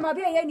خونی تو ما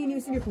بیا یعنی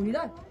نیستی میخونی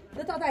دار.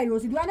 دو تا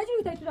ایواسی دو نه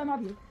جوی تو ما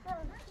بیا.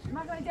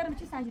 ما گفتم جرم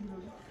چی سنجی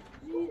بیاری.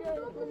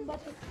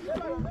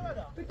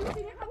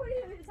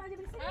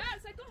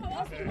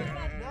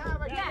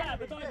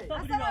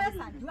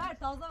 دوار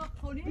تازه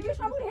خونی بگی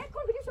شامون هک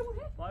کن بگی شامون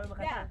هک. وای نه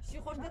مخاطر. شی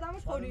خوش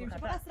بدمش خونی میشه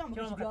فقط سلام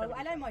میشه جواب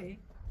الان مایی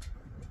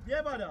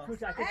یه بالا.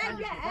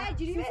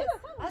 جیری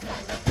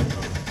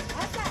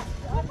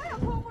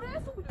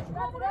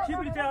چی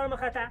بودی تو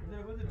مخاطر؟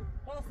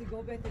 راستی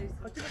گو بهتری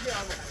چی بودی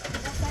مخاطر؟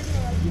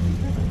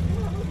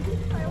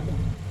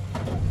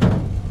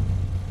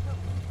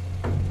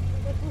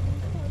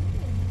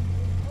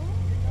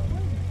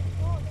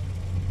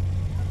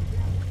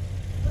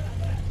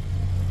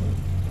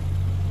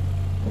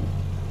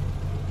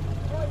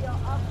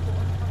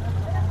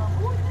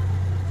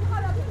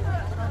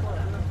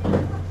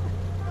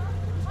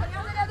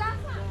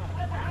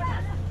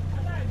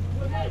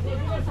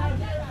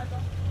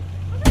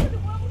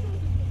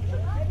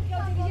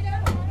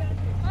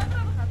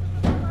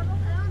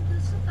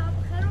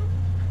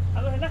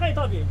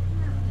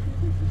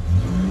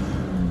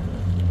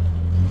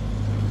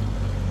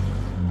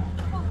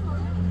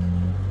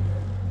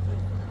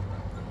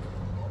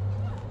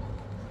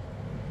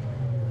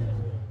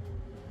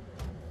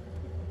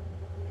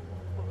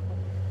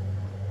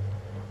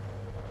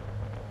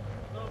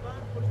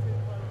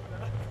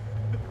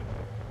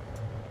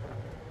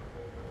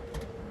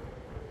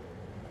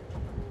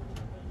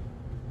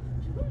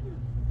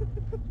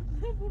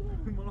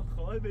 من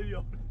خواهی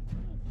بریام.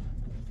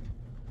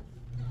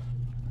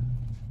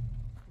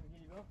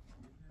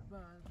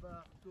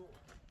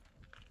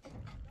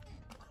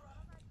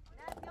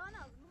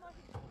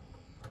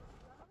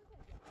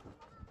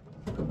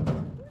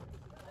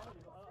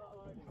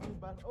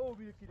 او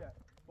بیکی ده.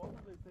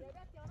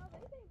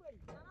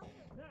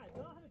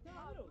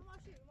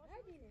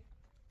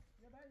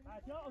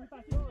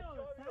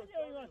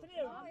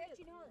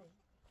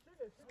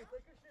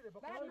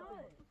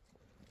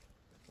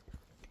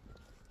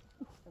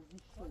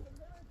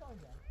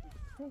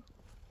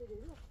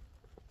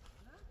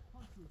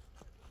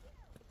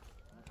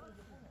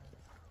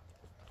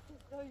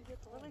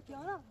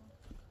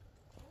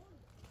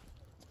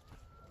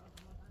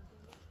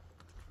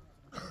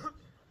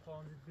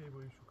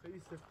 خیلی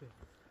سفته.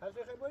 هر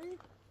چه خیلی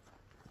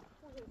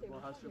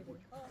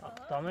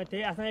تمام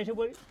تی اصلا ایشو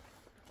بری؟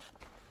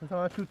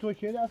 مثلا تو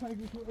چه اصلا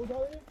یکی تو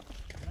داری؟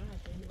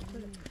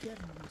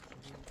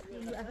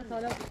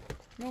 سالا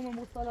نوم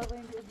مصطلح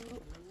این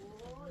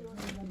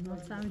دو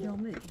سام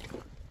جامعه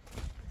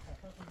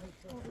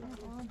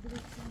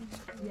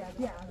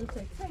یا دوست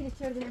خیلی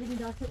چرت میگی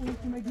داشته اون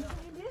کی میگی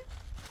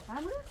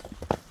همون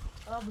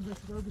آب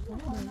دوست داره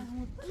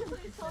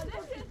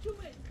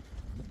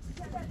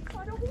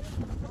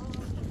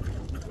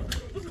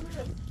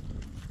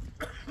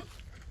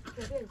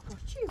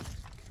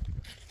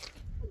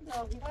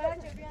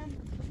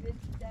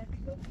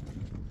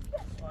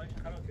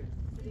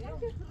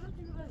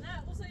نه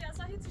اصلا یا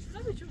صحیح چیزی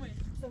نمی‌چومه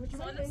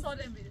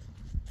سالم بیره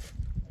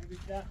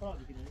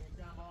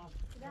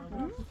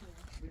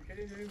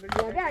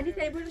یا بعدی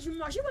تیبلشون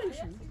ماشی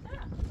بالیشون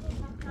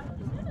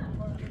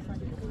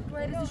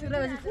وایرزشون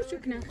رو فوت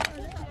شکنه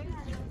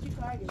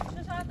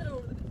چه ساعت داره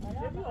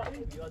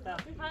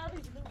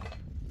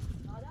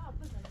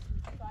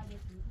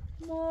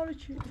مال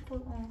چی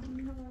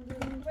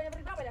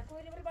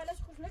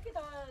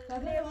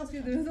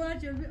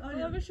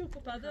آره بشو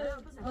پدر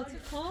آتی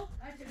خان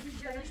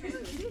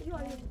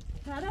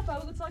طرف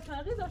اول تا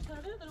کاری داشت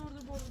کاری در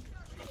ورده برو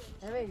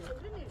evet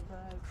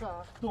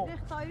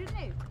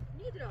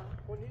نیدرا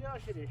اون نیدرا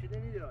شده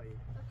نیدرایی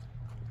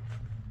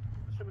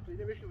شما تو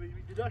اینه بشو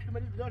دیداش که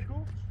دیداش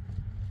کو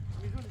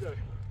میزون دیداش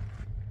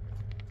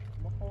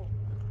ما خب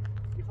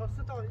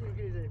می‌خواسته تا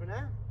انگلیسی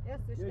کنه یه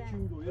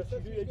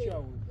چودو یه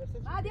چاود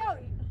عادی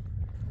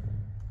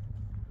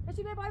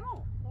هیچی به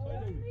بایمو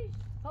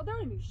تا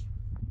داری میش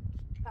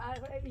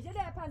ایجاد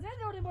پنجره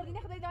داره بردی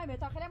نخدای دائمه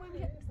تا خیلی مهم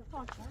میشه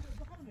تا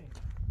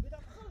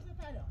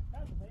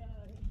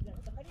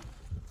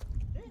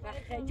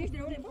خیلیش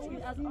داره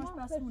باشه از آش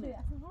پسونه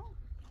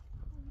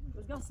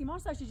روزگاه سیمان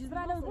ساشی چیز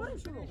برای الان بریم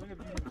شو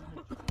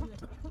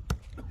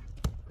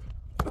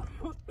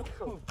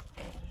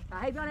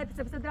هی بیانه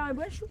پس درام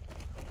بریم شو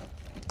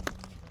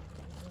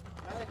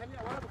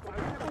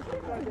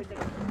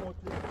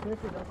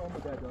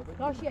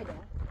داشیه ده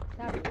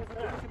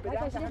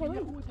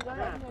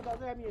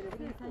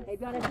ای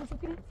بیاره تو شو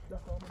کنی؟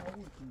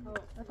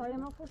 افایل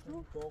ما خوش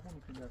رو؟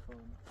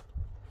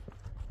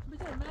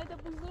 بجای مایده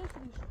بزرگ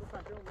شدیش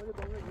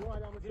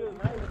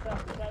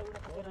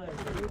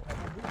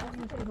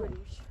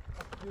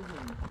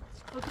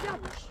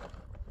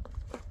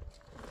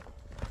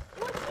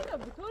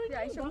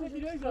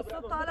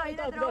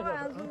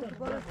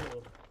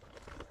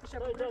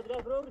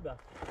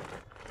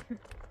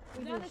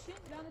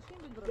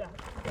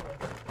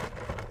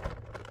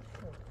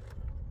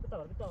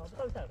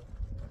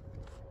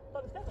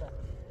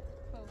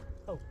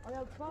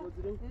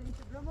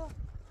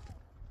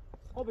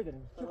خب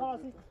بدونیم چی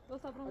خلاصی؟ دو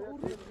صبرم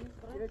اوری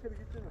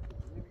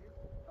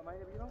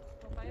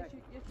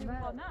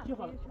چی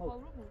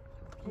خواهد؟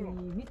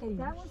 میتونی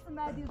Sen musun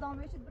verdiği zaman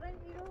böyle işte bırak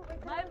yürü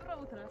ve Maj bra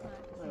otrasna.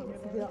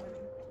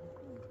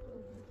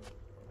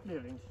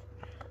 ليرينج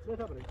لا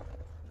تبري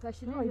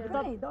فاشني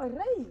داي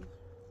ري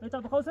انت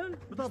بخوسن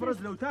بطلع برز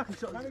لو تاخي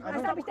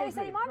اصلا بتاعي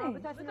سليماني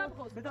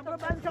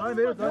زاي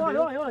بيرو زاي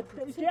يو يو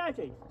ايش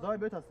يعني زاي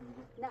بيت هستي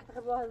لا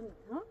تخبوها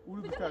ها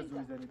قولوا بتاع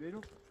زوي زاني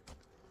بيرو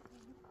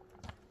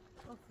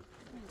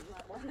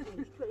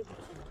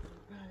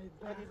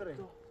هذه بري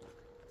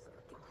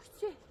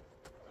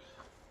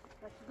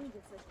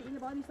اللي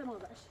بغاني سما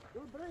باش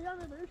برای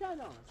یعنی میشه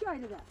نه شو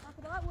هيدا ده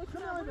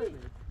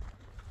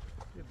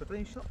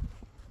بطلع شو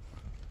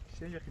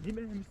شيء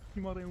خديمه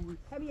مستي مره نقول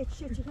هم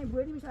يتشير شيخين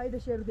بوري مش هيدا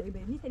شير ده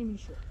يبين نيتني من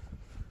شو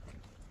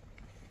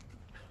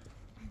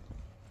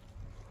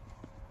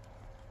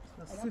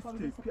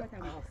سفتي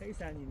خي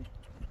ثانيين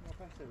ما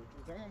فهمت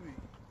زمان بي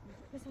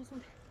بس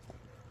وصل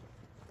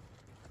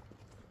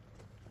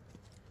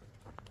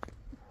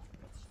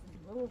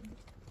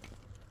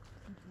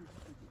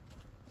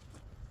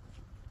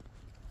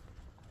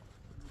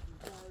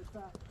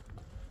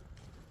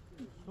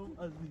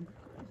زين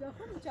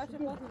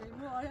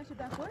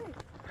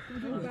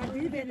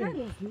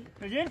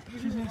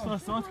شو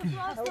صوت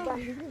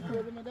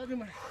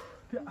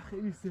كده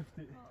خیلی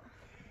سفته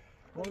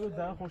والله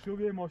در خوشو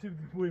بیای ماشی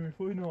بوی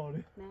میفوی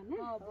ناره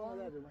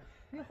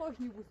می خوش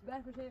نیبوس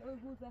برفش ای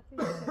بود وقتی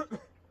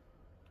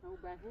او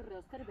باهور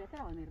راستر بهتر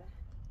عن میره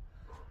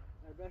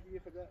بس یه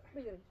خدا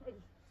بجري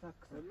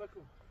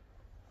لكم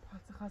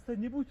خسته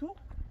نبود تو؟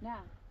 نه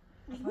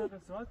اصلا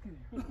ساعت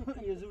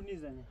که يزور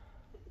نيزاني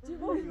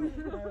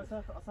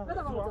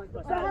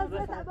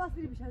هذا باص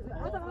لي مش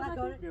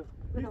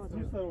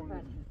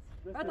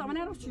هذا ما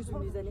نعرفش شو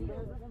زوني زاني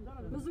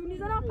مزوني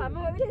زانا قام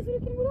ما بيلي يسوي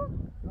كلمه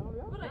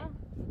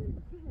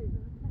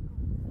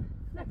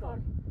نكار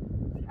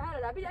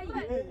لا بيجي اي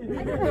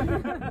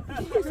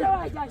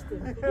شو جاشت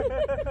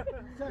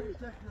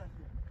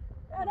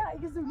انا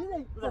يزوني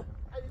زي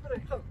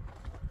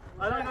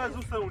انا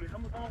زو سووني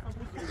هم طبعا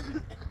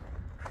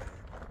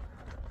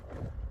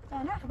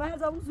انا بقى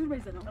زو زور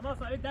بيزنو ما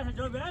صعيد ده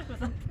جواب يعني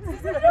بس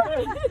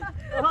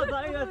هذا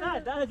ايه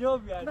ده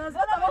جواب يعني بس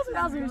انا بس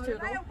لازم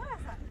يشتغل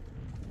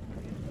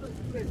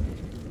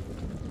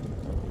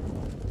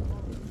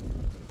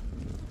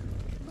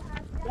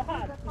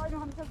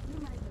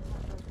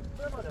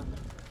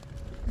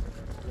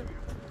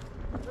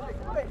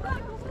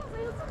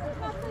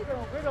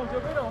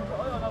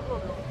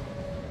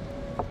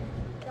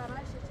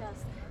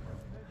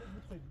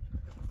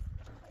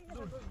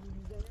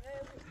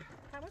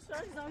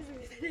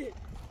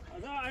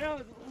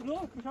انا لو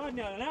مش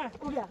عادني انا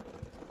ولا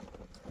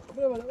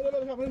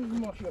ولا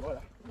ماشي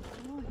ولا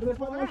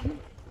ماشي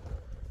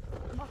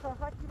ما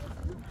خافت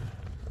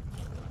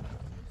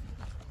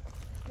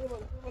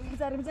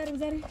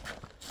مزاري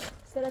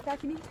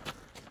سلاتاكني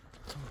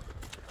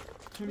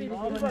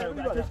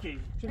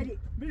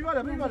بيجي ولا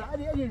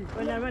علي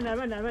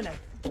منع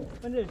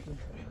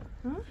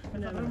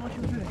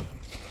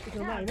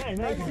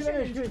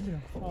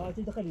اه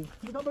تدخلي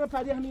بدبر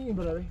فادي همين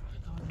برا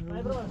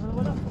هاي برا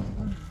ولا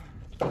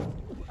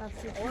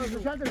انا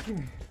مش قادر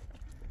كني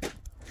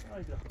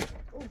هايدا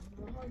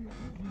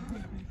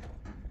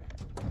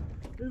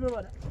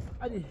البرا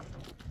علي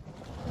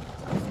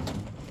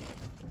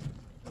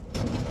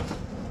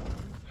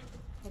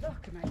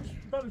هذاك معي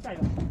طب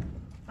سايبه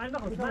انا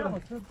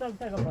باخذ طب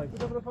سايبه باي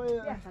بدبر فاي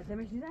يا هذا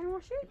مش زين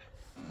ماشي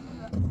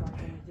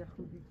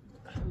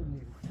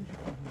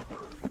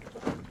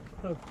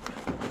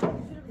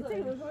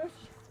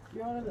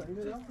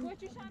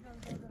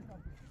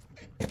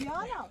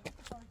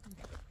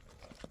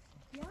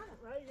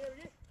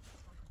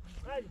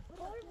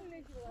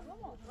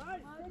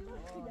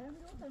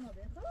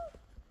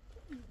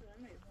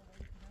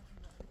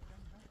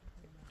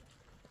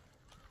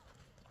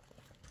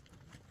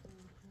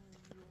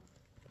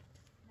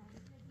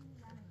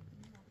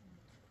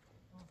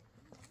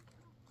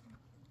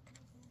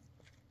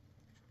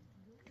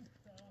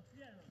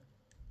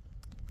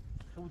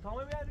شو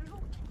تمام يعني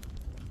له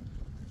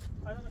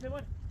هذا مثل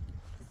وين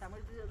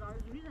استعمل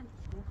زين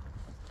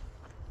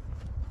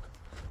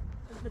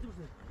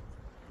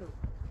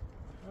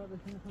هذا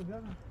شنو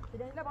خبرنا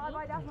اذا لا بعد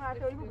بايد احمر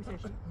هتقولي مو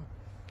بشاشي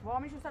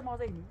وامي شو صار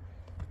موزيني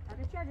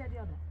هذا شيء جديد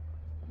هذا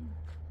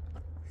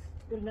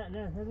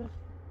لا هذا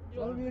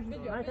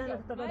من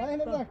تنها نه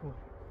اینو نکن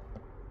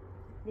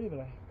بری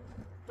برای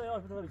طيار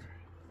بتغلب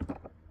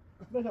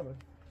بشم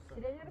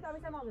سیلندر بتا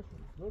بیسه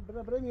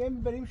مالشون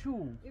بریم بریم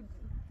شو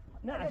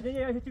نه عشان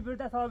یه چی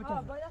برده ثابت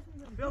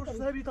بیا شو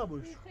سبی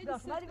تابوش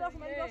باش مالی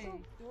باشو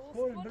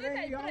قول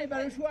بریم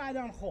بریم شو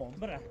الان خون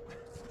برا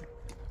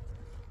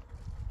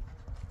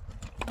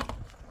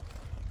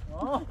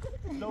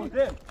لو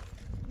دل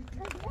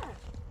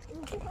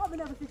شو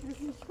قابل بس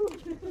تشوفي شو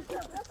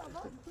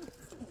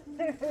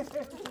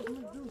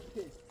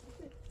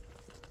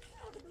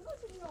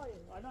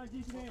الان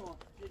جيت نيمو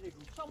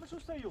شو شو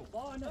سيو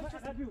با انا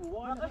خفي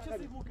هو ما قلتش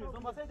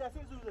سيبوك ما سيد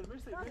اسير زول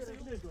مش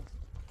سيد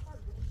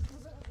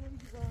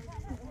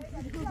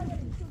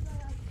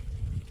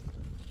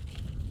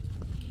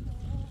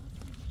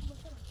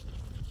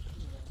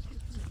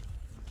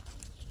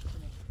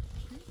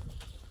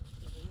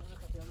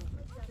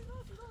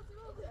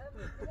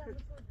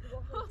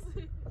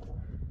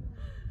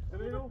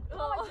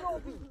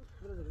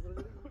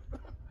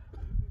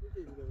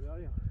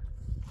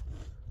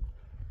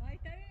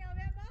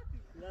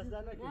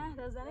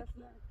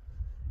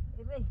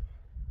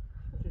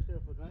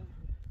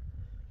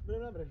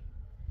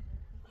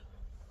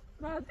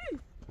مهدی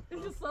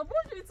اینجا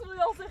صبور شدی تو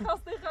یاسه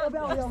خسته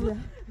خسته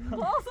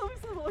خلاص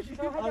میشه باشی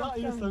الان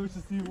این استویش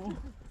سیمو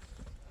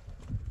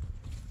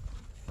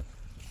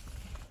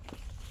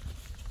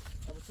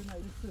aber sind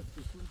eigentlich fest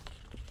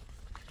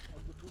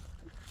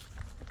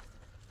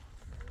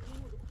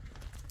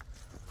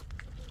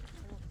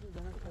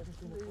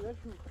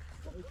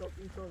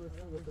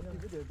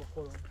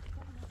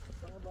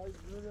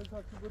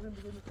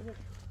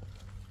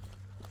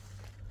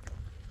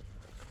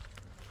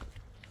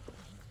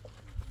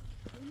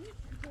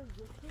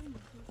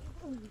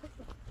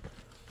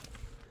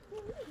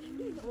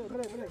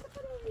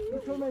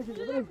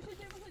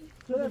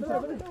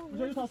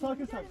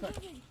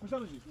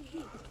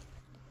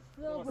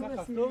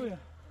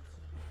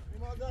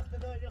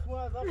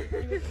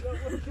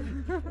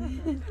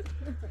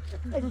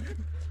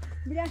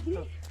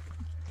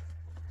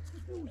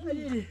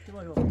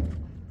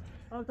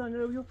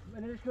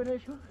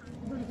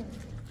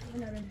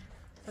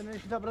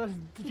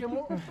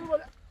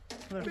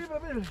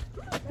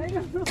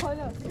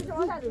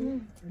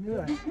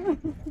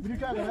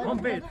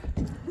Compete.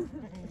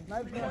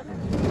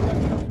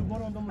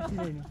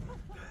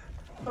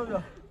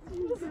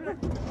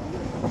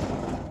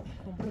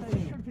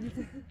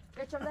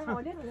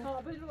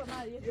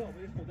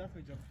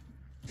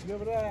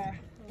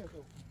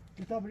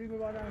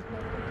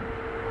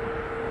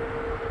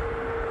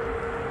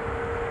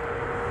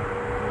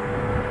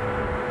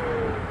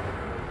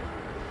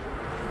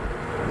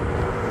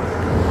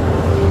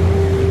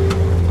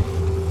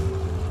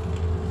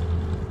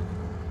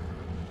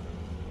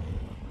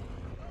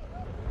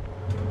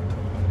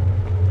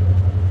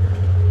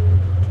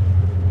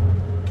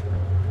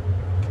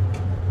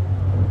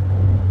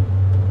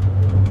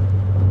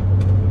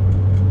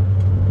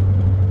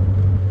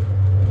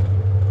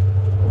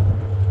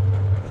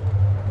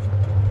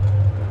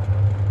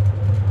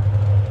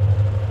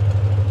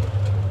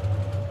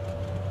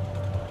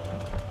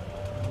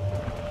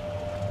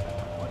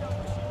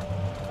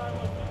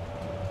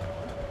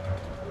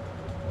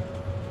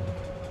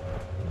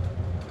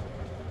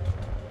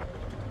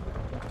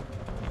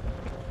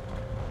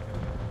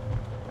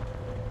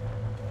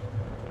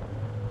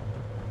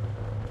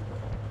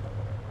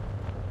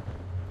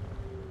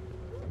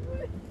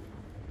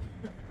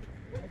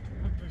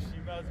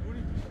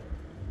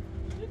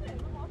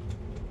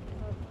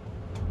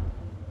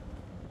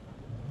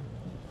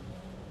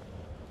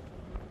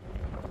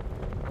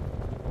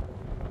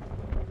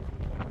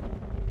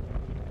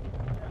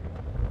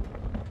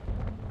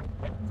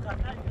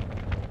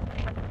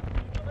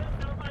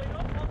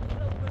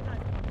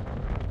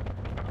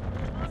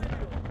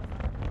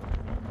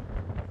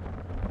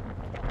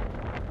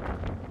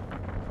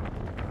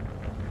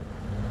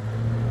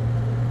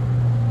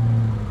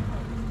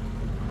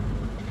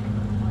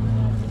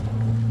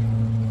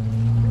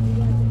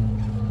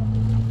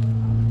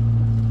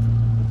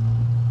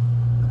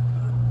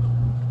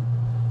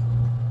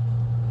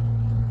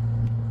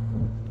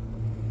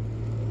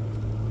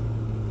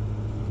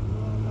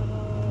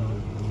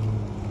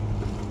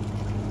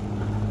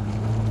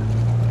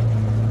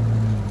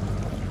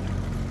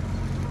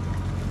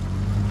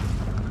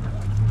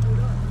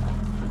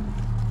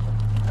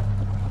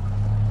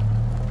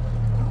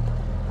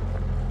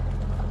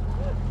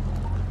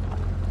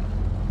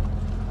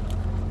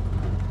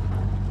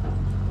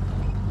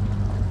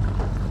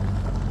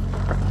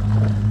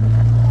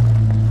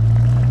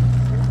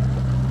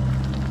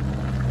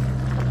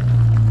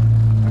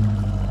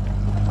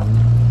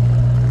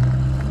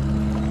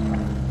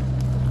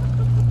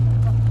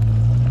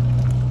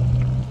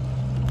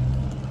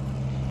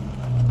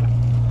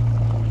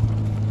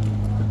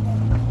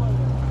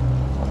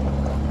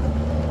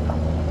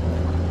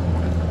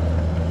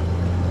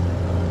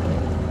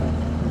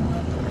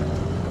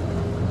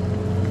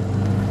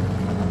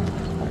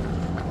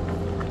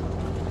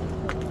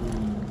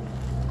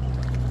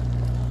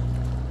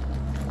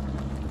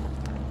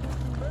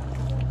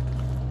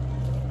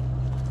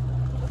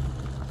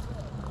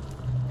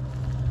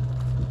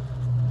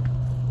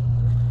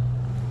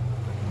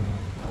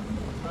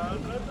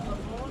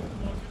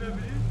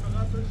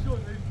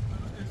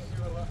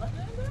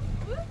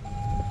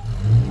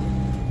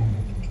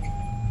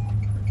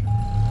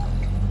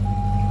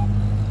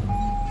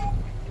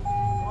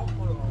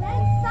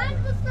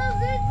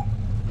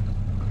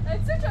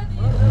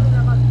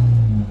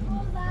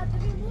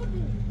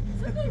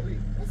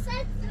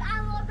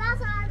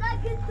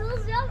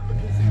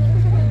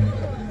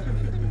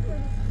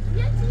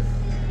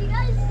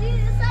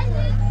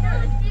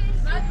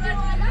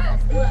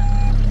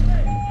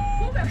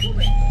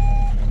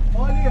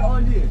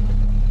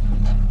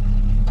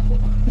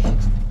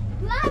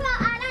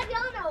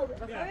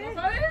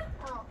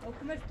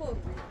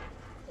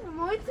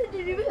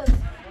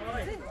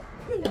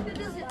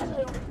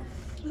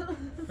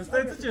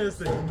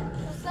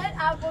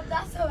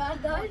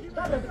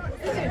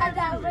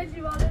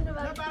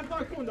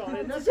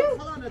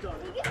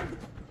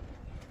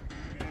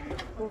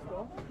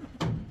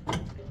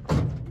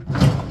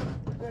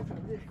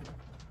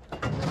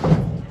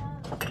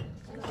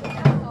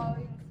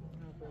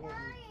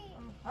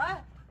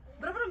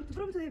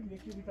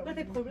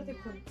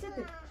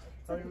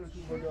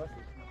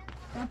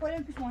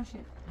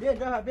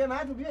 بیا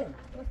مردو بیا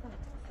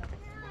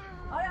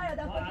آره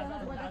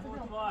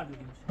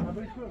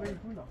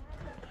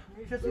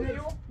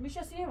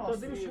میشه سینه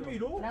واسه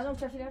ندارم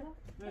چه سینه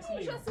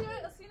میشه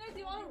سینه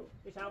دیوار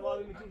رو چند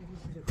بار میتونی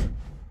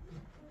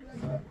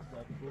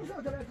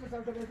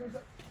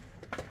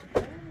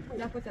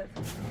یا پتر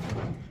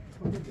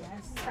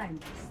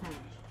سنگ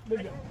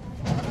بگم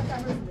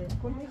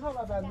کن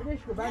میخوام بعد بلش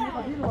کو بعد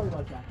میخوام این حال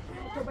باشه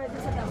تو باید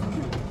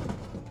بسازم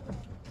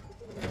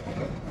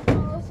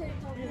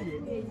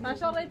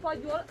ماشاءالله پای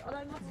دیوار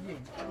آره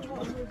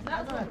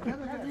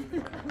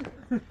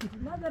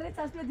ما داره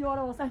تصویر دیوار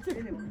واسه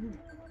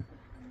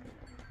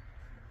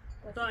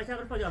تا اچه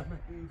بر پاجا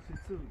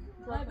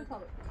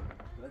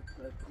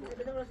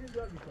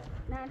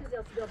نه نه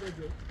زیاد سیگار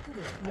بده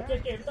اچه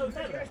که تو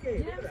سر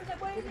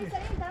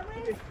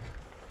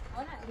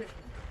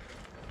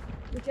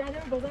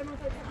بچه‌ها بازار ما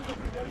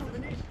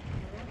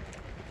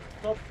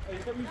طب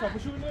انت مين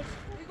كابوشونس؟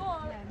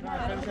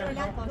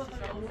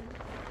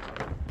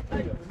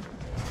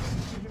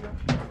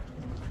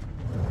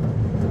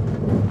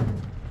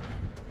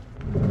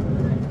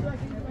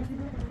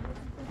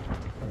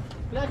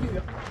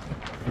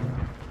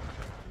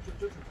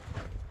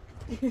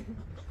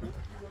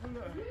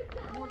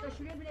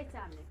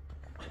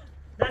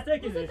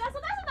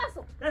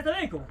 دست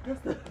بکن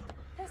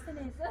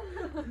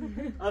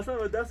اصلا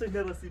به دستش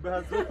نرسی به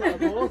حضرت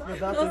عباس به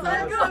دستش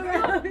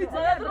نرسی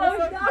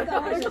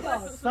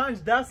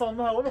سنج دست آن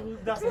هوا به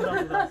خود دست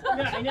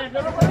نه اینه دو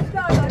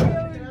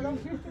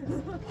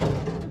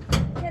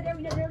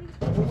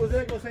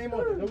بزرگ واسه این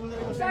مرده دو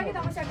بزرگ واسه این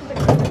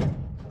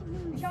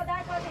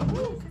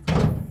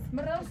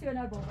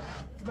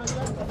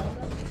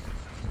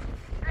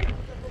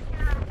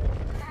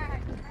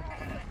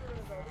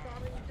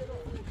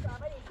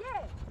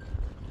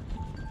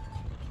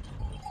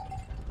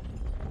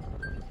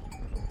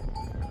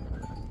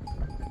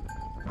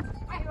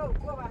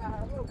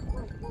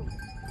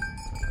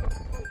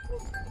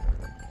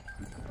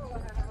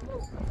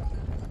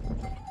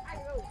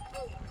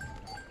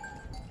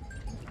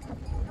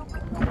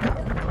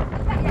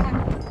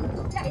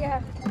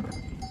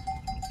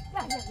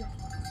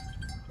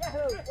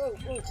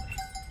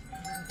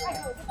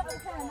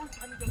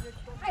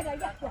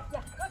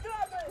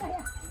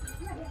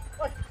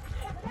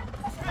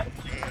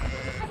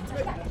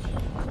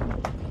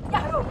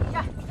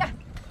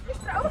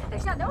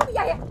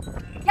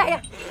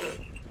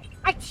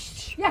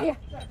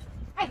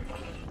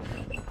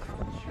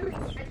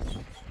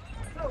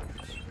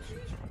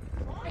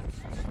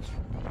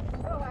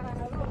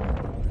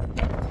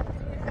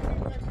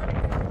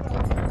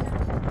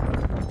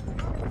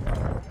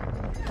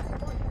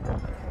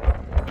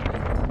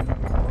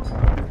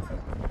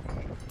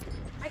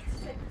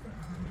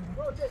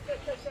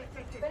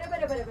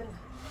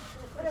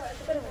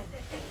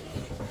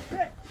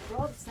Du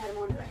måste ha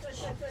varsågod.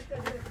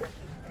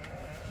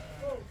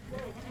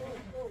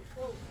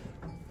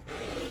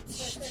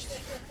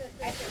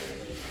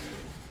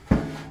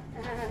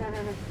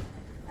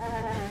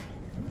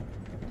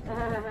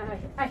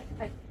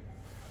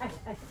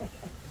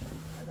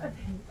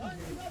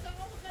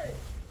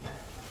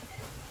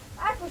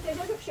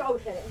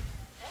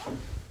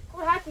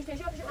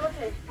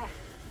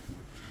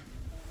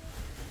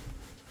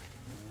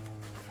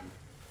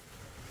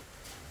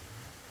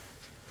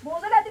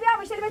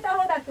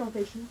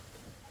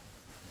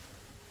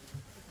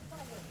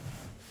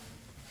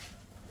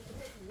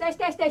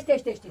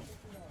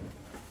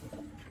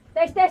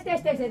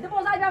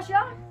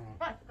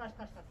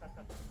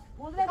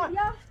 Måste det bli?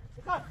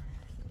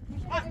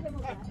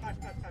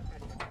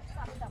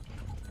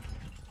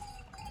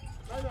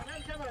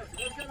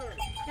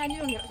 Nej, nu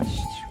gör jag.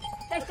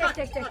 Test.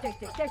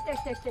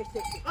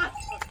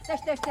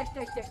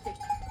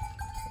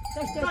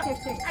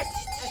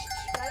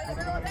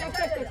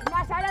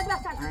 Mesela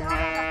basan.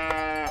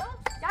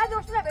 Ya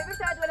dostlar bebek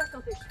saat ولا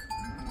تنطش.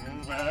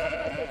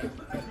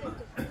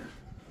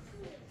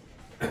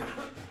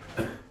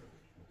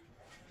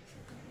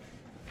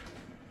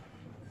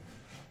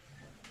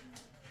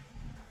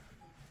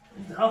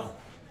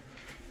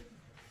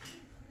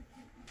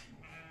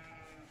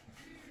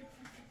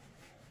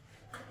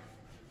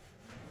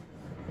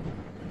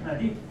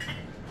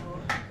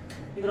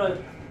 Idroj.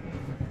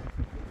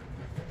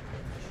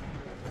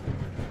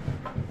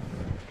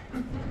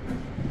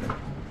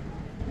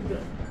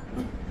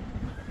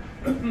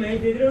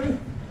 Mig idroj.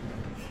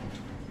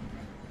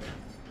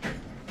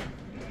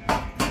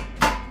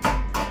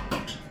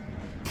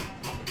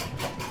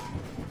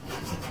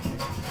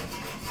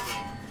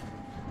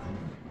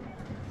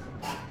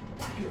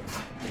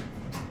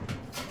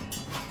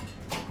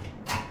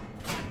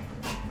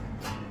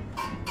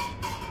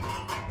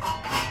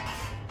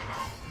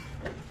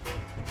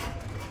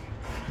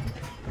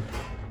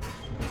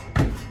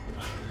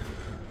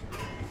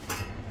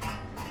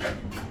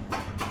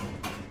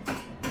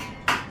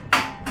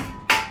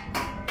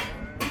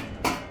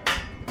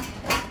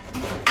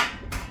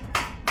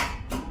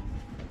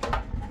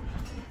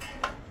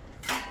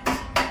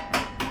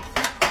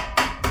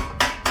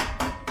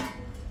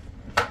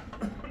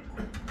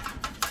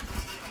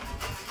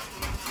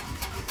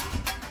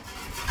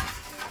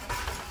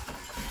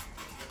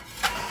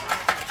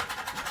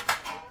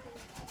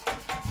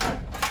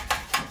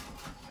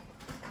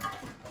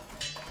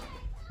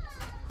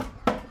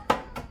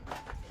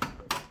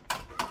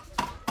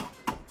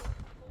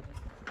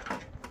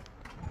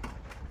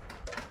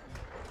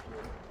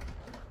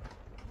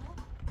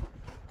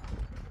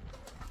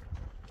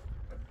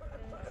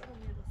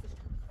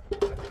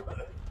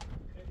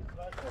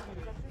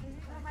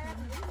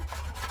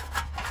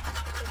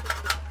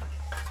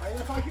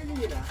 Aynı fark ediyor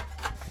yine.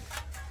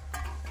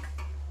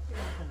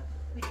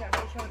 Bir tane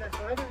şöyle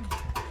sonra dön.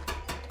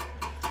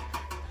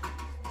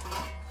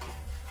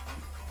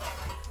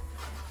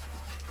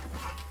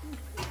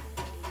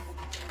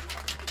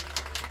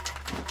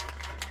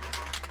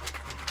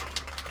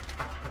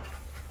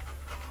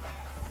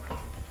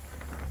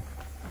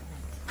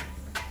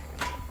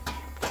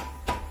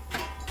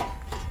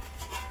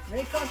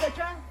 Ne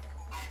kantacan?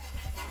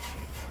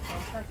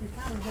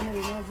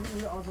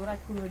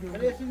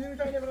 Öyle sizin bir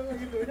tane buranın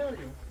gibi öyle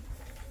arıyor.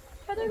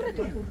 هذا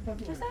يقرأ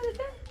شو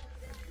سالته؟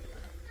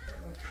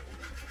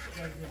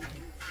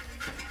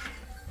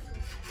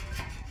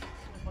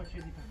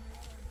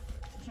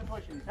 چه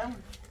پاشه دیدم؟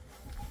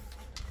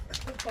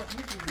 پاشه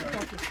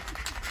می‌کنم.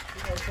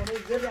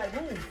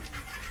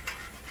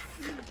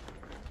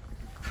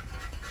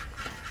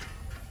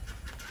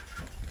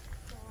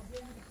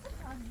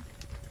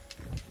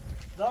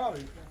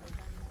 Dai.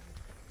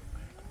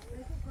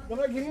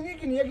 Dove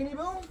gini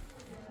bu?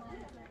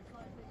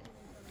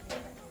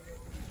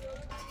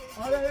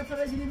 Hala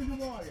yapara gini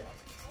bu var ya.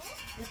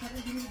 Yapara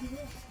gini bu.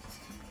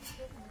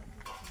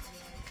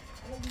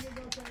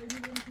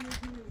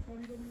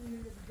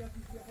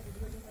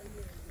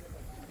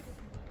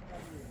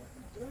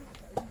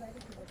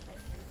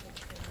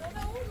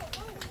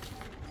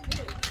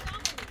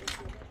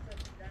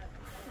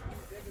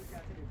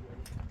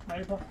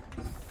 Hayır bak.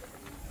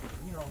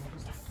 Yine olmadı.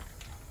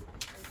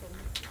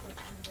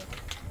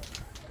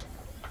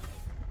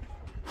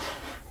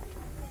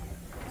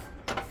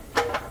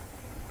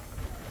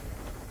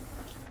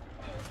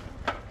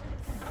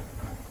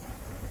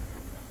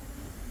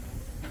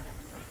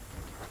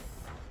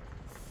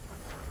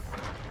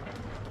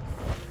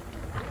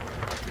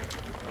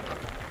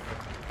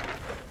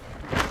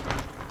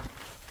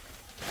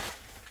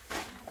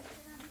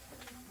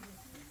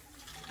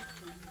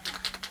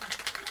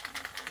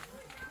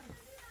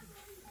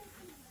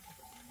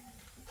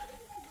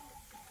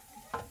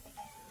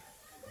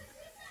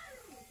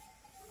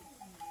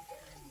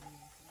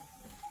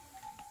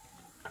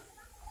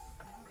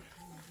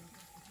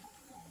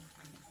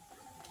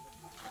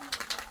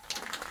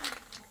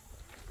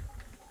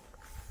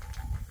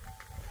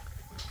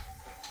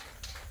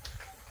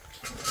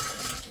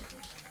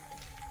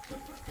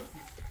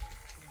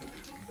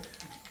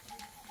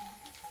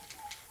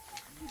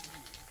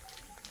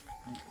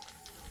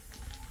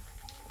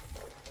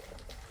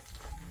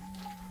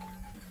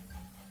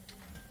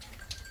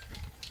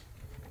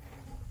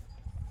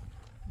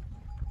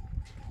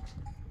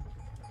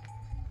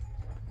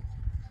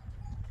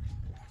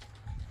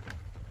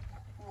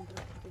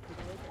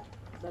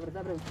 Dobra,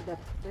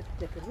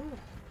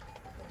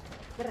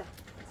 Berra,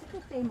 se tu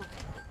tema.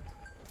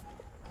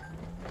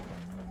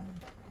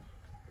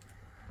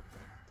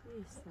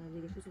 Isso,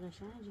 liga tu sudah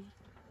saja.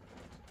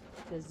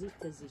 Tazit.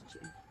 Tazit.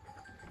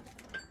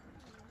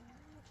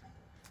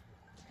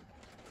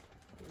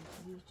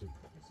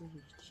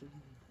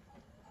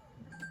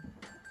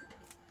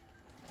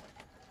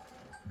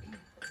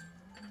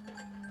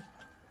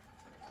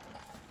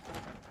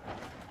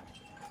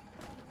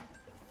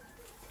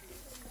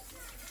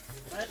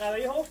 Này cà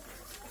rí hút.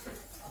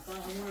 Sao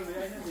không có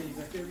cái gì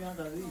cả kêu nhau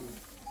cà rí.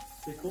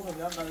 Thì cũng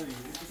là cà rí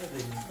cái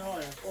gì.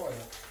 Rồi, coi.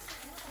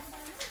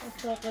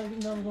 Sao cà rí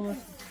ngon không?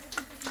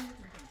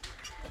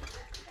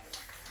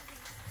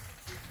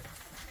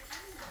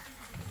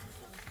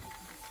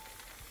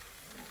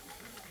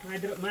 Mai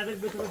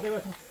được betul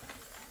betul.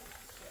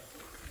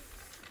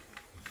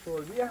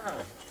 Rồi biết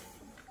hả?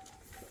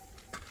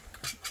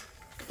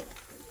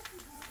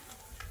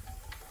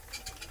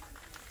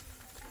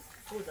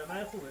 خوبه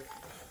من خوبه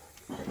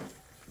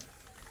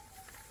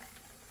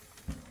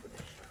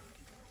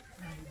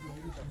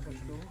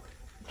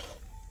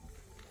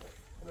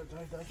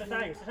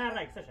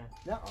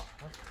Ja.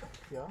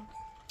 Ja.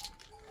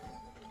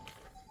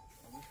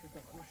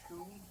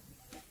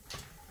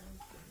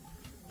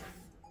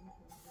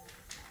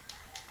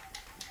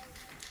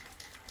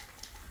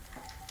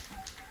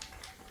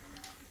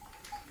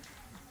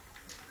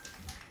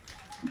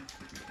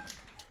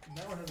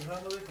 Ne var ne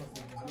zaman da kalsın.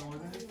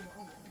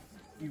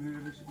 İyi bir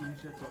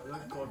inşaat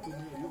var. Kartonu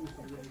yok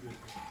üstüne gidiyor.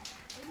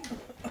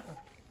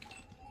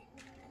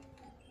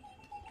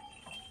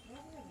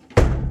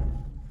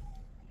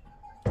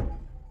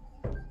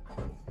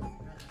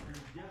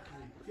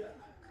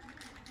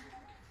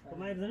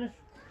 ما يبزنش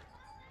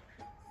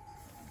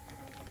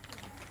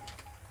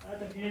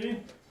هذا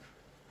كيري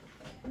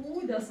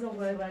اوه دست رو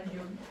باید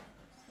رنگیم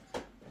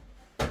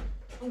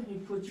اون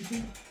این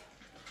کوچیکی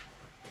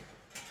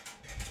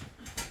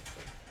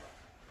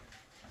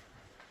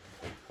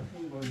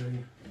این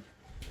بازاری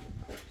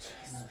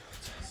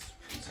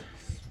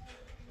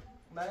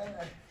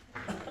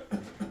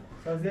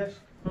سازیش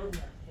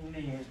این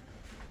نیه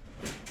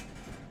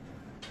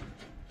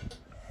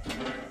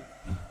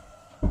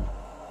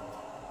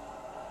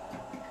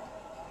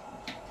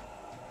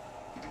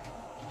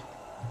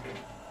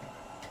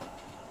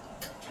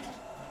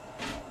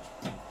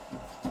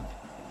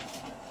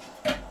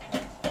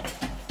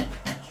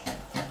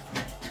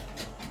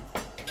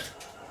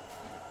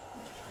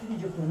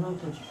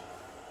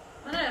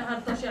نه هر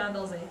تاشی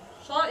اندازه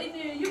شا این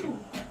یکو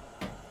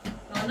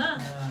یا نه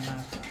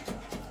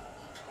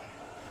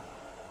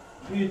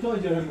یه تا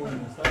جره مونه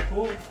است.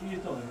 تو یه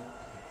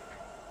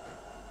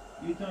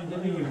تا اینجا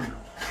نمیگم.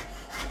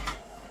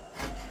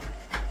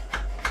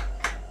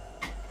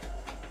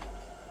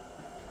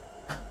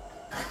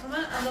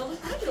 من اندازش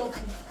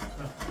نمی‌رفتم.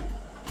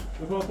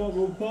 بابا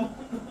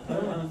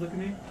اندازه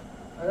کنی؟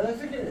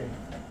 اندازه کنی؟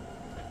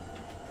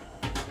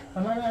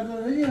 همان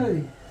اندازه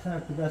نیاری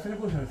سرکو دسته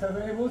بوشن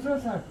سرکو بوشن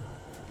سرکو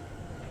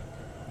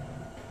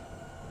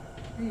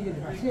دیگه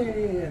ماشین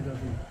اندازه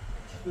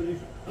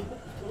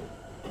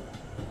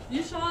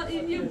یه شا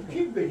این یه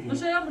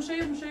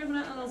مشه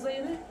من اندازه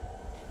اینه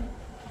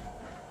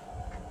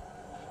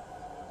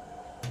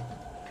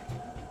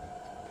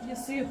یه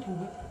سی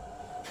خوبه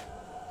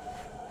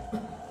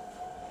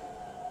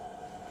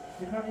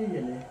میخوام این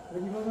گله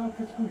ولی بازم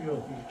کت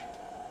کجاتی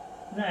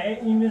نه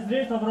این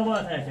مزرعه تا برای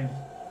باید هرچند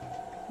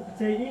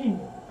این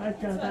هر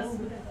چند تا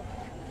همونه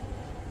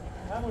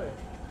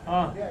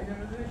آه بیا اینو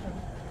بزنیشم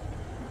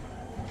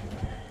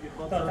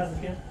تا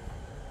تازه که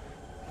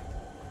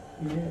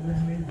اینه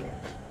نمیل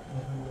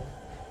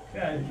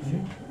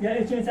یا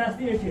ایچه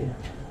ساستی ایچه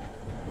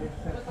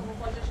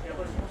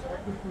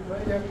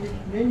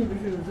نمی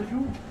بشه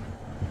روزشون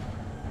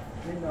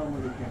این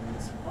ناموری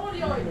کنید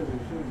آری آری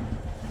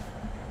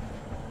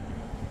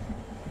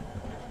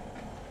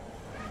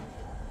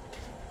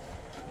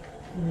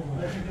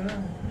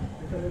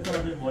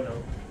بالا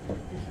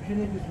میشه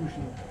نیست میشه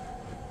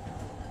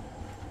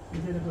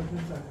میشه نکنید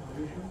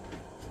سرکارشون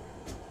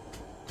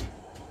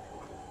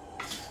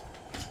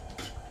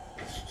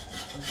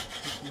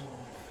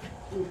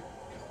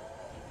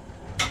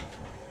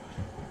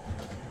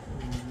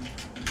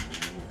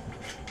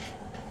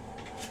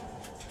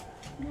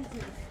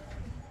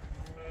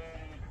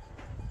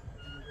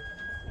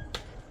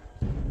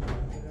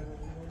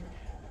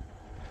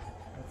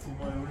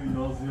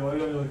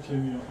یا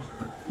کیمیا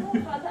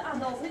بعد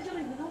اندازه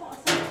جریمه و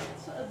اصلا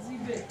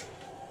زیبه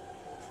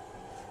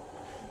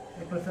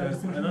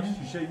درسیم انا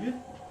شیشه یه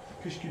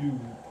کشکیلی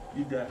بود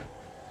ایده نه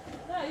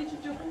این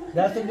چیزی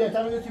دست دیگه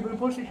تمام یه تیبل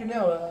پشتش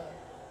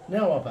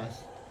نه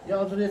واپس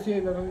یا از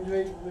رسی به من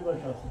جوی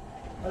میباشم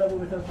حالا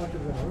بود تا پاچه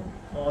بزنم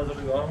آواز رو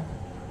بگم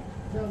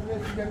نه از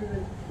رسی دیگه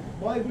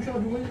وای گوش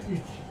آدمه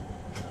هیچ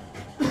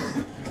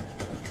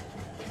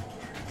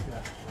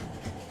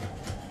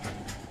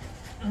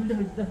عنده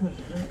الدهر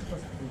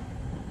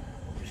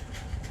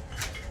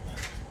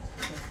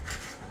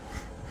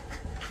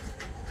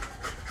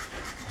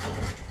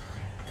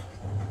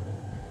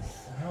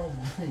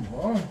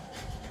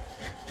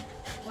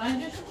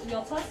رنگش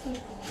یاساست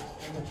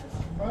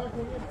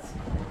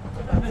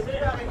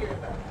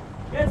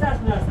یه ساعت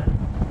میرسن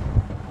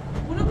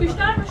اونو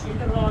بیشتر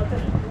بشید راحته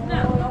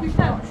نه اونو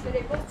بیشتر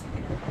بشید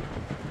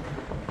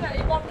نه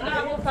این بار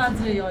نه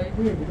فضله یایی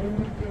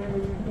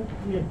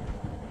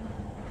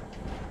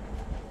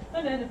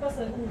نه پس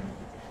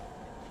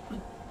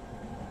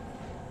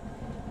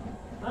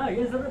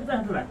یه ذره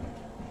بزن دورن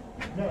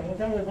نه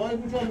نتمه وای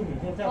گوش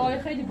آدمه وای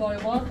خیلی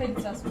وای خیلی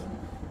چسبه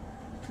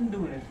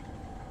دوره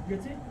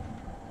گتی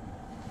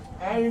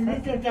این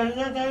میشه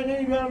جزده تا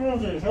اینه بیارم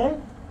روزه شون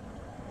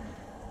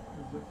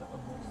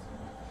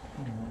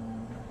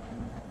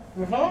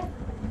بخواه؟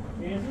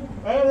 اینو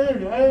آیا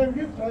بگیم آیا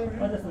بگیم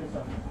بعد از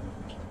نیستم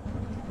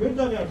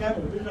بیتا بیا کمه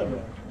بیتا بیا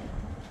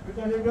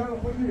بیتا بیا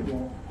خود میگم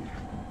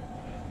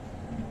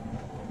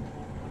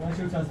من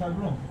چه چند سال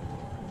برم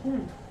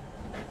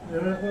یه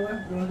خوبه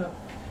برونده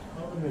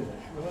آقا میدهش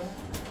ببن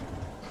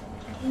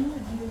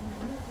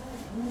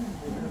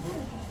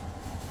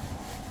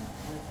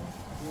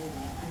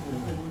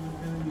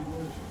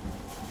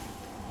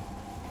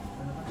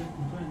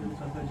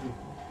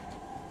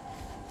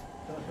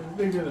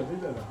بگیرم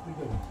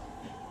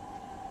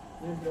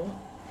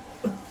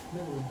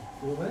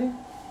ببری؟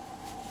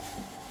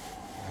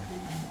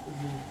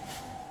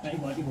 Nej,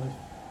 var det godt.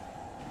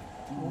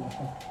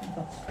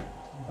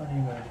 Og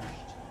det var det.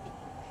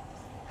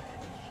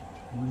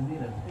 Men det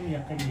er det.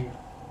 Jeg kan lide.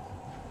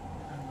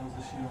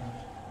 اندازه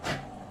شیرانش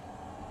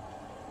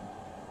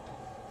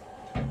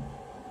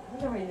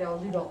Det var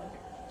idealt i dag.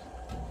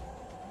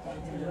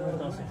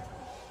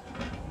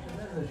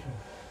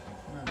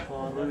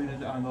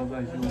 روی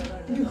اندازه شیران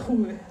این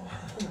خوبه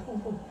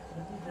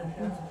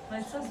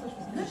مجلس باش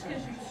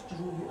نشکش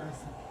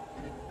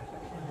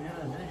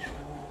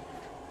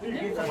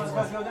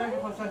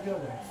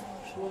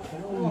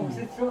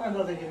چون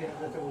اندازه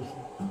گرفته باشی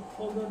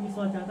خب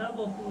میسان کمتر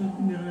با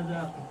میرونه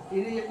درخت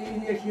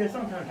این یکی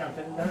سانتر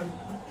کمتر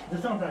دو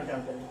سانتر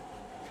کمتر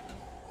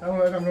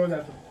تمام رقم رو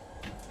درتون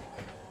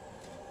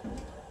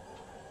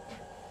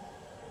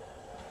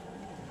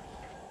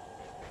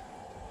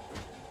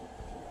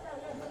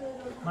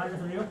ماذا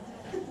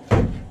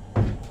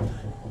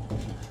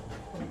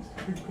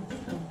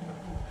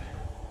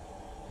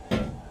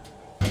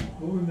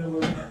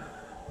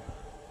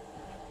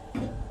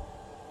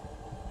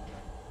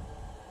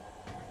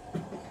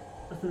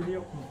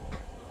تريد؟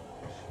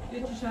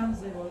 یه چی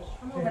شمزه باش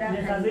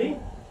خزی؟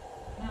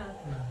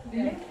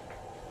 نه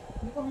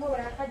میگم ما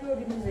برای خیلی رو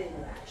بیموزه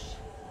باش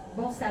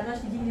با سرداش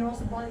دیگه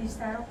نیاز با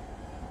نیستر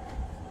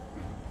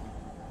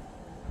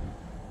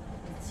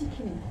چی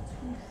کنی؟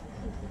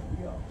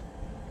 یا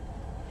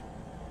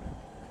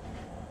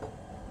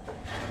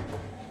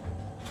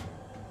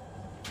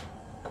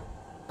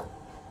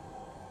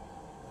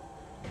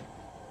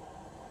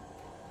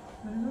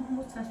من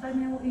متصل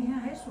میام این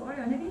های سوال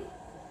یا نبی؟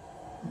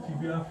 کی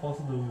بیا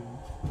فاصله داره نه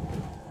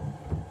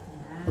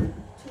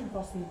چی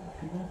فاصله؟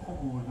 فیلم خوب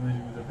بود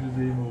نمی‌بوده پیش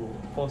زیمو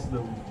فاصله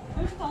بود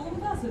توش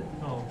تاقم دسته نه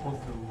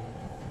فاصله بود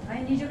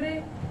این دیگه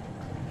بره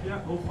یا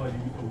او خالی او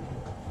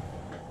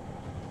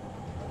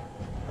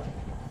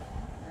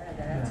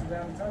نه چی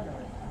برام تا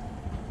داره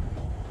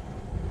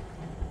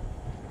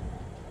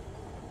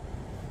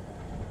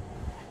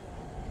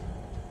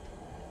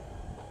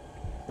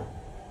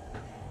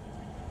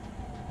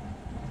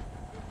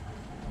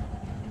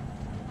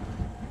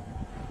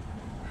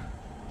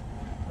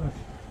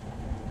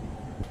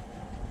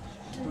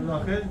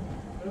داخل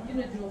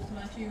اینو جفت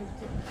من چی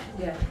یفته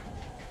بیا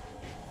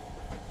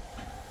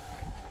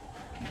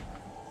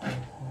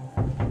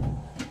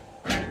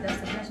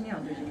دستش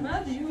میاد دیگه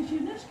من دیگه چی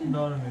نشکن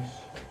دارمش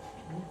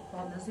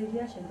بعد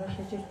نزدیکش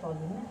باشه چه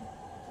پادونه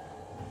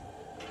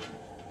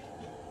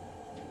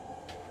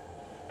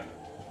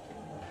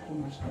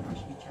اونش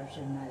خودش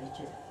میچرشه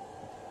مریچه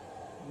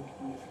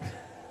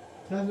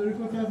تازوری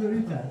کو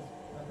تازوری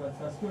تاز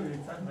تاسکوری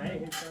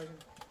Nej.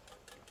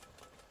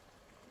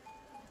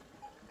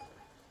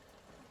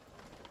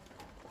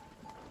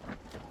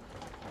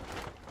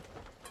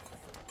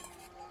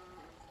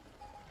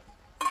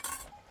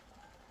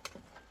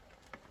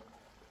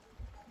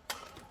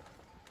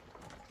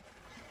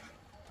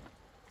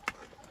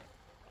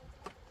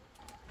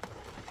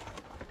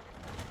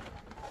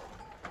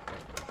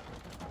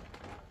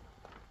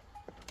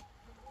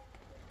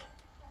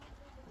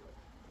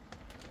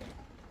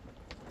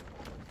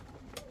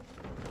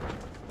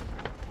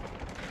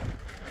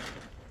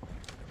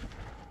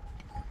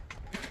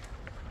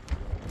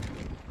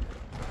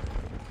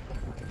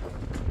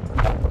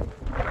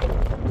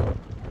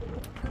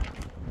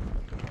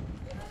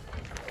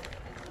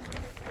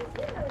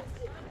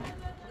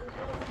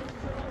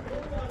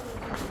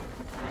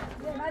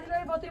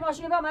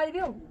 ماشین با مردی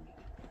بیو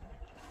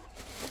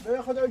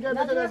به خدا گرد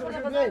بده دست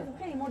بده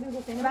خیلی مردی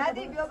گفتن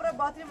بعدی بیا برو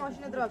باتری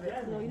ماشین درا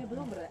بیا اینو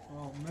بدون بره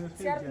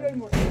سر بیای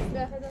مرد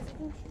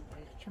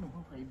چون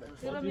هم خیلی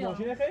چرا میاد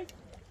ماشین خیلی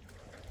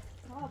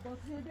ها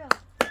باتری بیا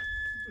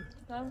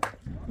تمام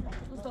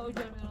تو تا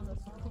اونجا میرم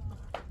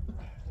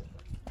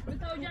دست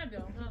تا اونجا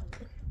بیام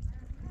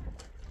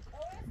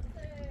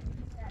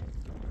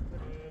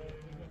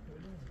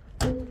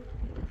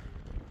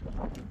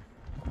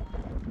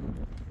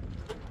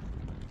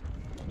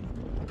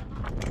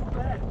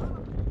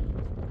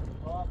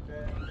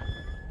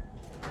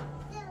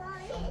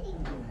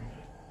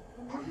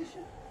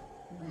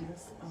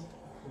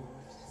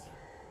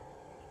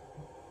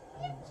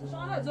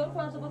شما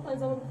 1500 با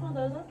تایزا بخون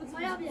در هزار بتونید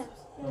مایا بیا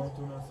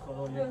داختون از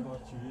خدا یک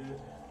پارچیه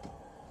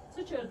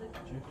چه چرده؟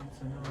 جکیت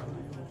سنه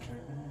آره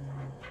چرده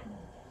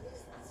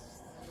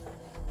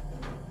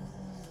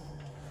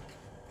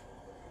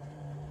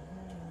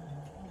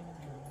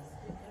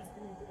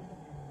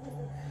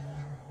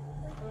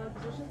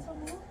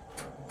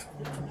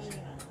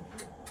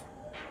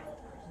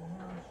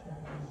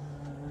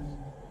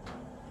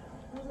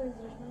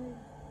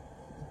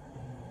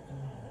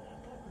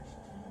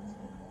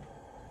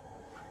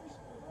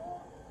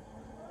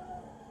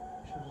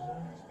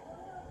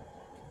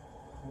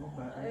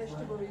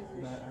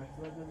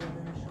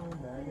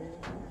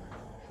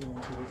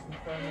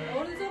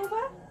آوردی زارو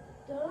بر؟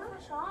 دارم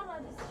شام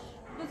ردیسش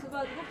بس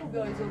بعد بخو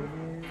بیایی زارو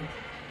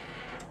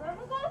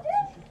برو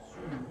باتری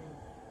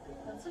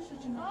دستشو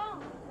چی نه؟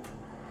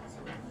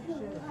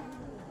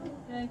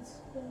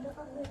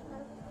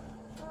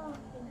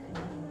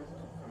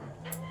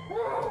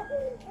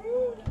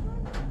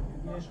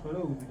 اینش خاله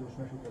بودی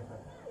دشمن شد بفر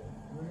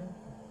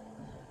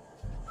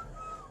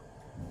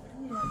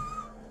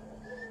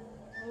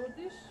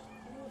آوردیش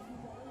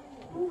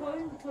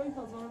توی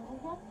تازه رو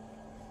بکن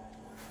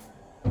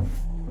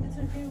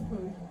بترکی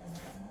بکنی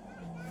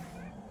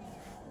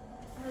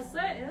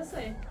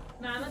حسه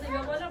محمد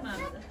بیا بالا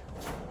محمد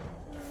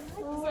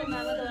حسه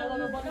محمد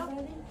بیا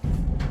بالا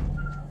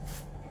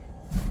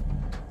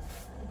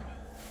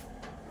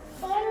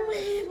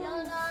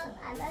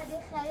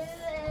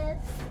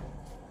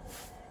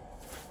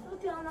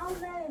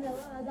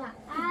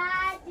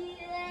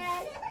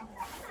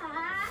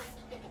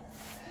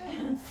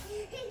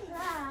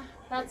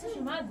بچه‌ش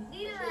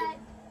اومدی؟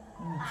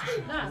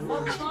 نه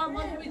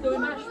ما نمیدونی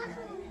مشت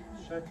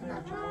شکل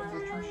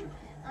نمیشه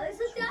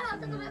Adesso ti hanno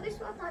dato una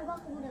vista a fare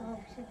qualche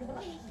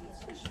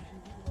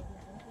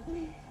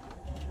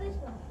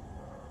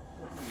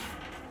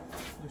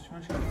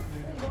دشمن شد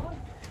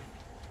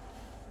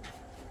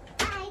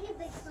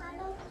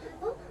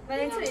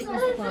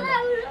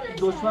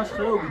دشمنش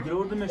خیلی بود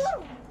گردمش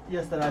یه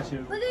استراحت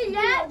شد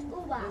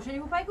روشنی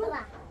بو پای کو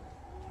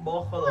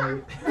با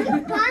خدایی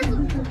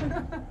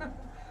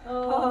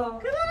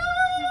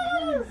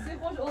سی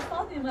خوش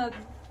استاد ایمد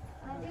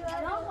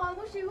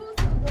خاموشی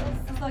بود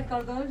استاد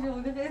کارگاه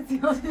جمهوری خیلی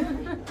زیاد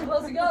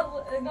بازیگر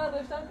انگار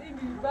داشتن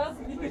این بس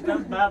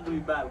داشتم برق روی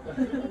برق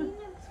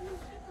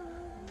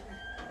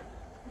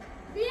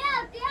بیا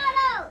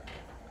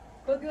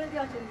کد گوی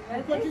بیا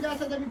چلی کچی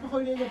دست دمی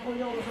بخوری لیگه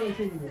پویا و بخوری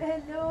چه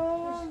دیگه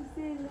سلام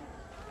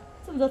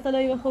سم داد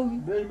طلایی بخوابی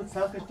بریم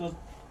سرخش داز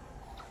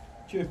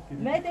چف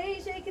کنیم ما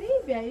داری شکری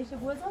بیا ایش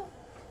بوزا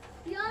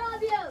بیا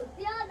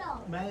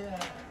من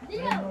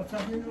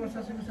مرتب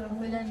میسرم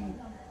فلانی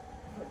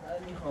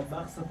میخوام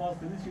بخش سپاس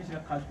کنید چیش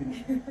قلب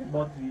کنید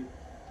باتری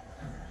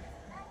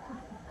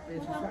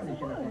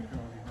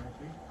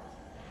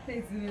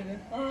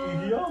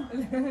ایدیا؟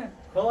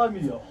 خواهر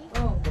میدیا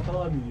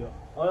خواهر میدیا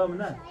آیا من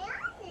نه؟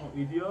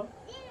 ایدیا؟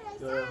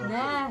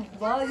 نه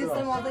باز یه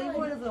سرمازایی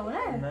بوزا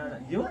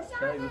نه یو؟ نه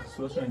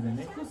سوش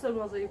میدنی؟ تو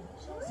سربازایی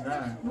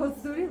نه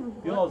بازدوری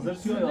بود یا حاضر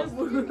چی یا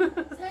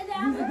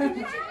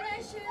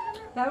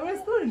در اون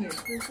اسکول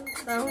نیست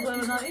در اون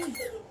داره این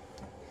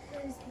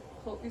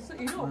خب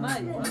اینو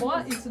من با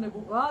ایسونه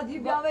بود دی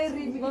بیا وی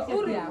ری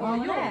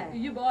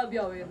یه با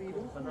بیا وی ری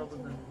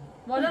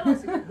مادر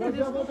راستی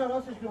بیا با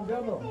راستش کن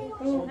بیا با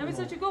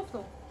نمیشه چی گفتم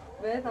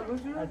به تا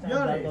روشون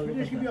بیاره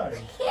میدیش که بیاره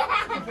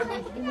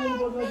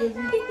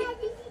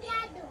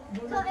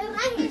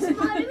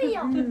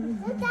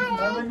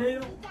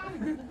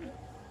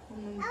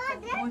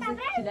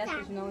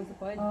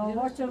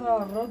آواش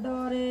را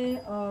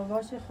داره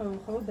آواش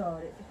خو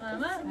داره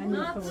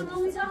نه تو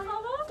نمیزه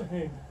هوا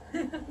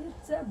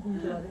چه بو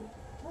داره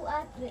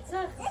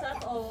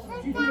سخت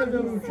آوا چی توی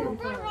درون شد؟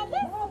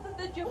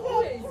 بده چه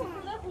خوبه ایسی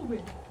خوبه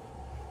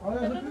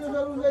آره تو توی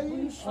درون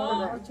زایی؟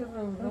 آواش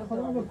را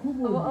خدا با کوب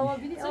بود آوا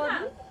بینی آوا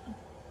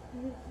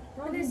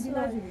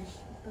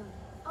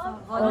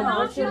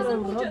آواش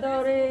را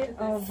داره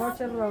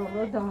آواش را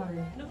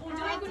داره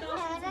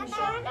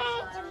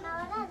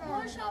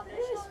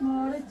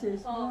اسماره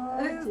چشم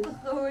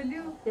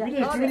خولیو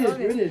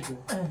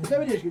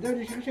بدیش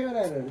که چه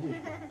برای بدیش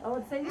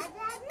آوا سیدی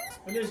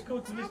بدیش که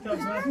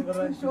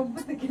برای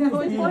شوبت که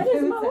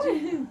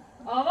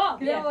آوا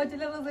بیا با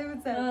چله بزایی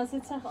بود سر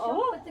سچخ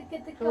آوا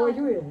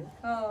خولیوه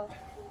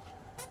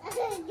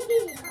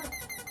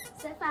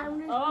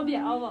آوا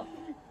بیا آوا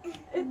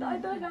دا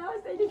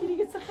هست اینه که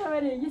دیگه چه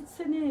خبره یه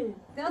سنه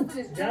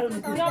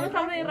یا به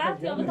تمرین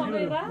رفت یا به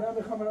تمرین رفت نه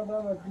میخوام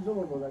برم پیزا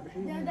بردم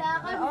بشین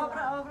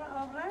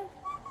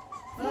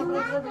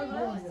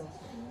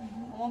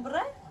اون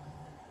بره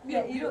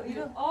بیا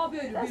ایرو آوا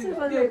بیا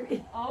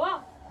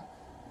آوا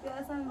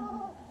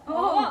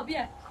آوا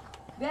بیا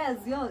بیا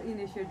زیاد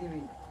اینه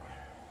شدیم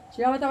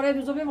چی هم تمرین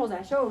روزو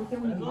بموزن شو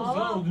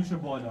زیاد دوش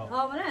بالا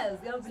آوا نه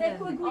زیاد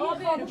بلند آوا آوا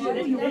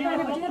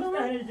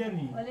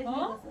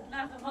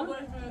نه ما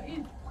برش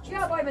این چی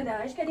هم بای بده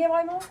اش کنیه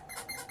بای مو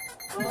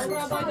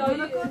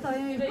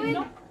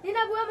این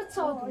ابوام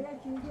تصادم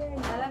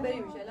الان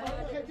بریم میشه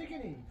خیلی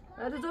کنی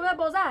روزو به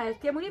بازه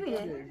تیمونی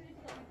بینه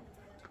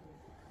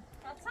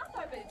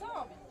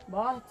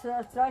با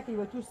تراکی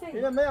و تو سی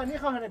اینه من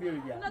نمیخوام بیاری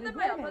دیگه نه ده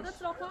بیا بعد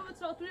تراکتور و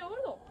تراکتوری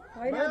آوردم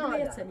هاینا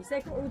دویت سمی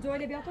سیک او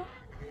جولی بیا تو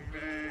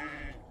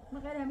ما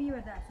غیر همی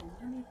ورده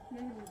همین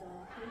یه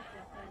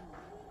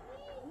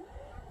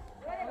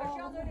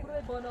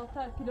برای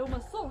بالاتر کیلومتر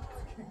صوت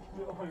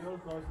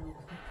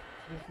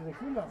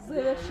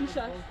زیر زیر شیشش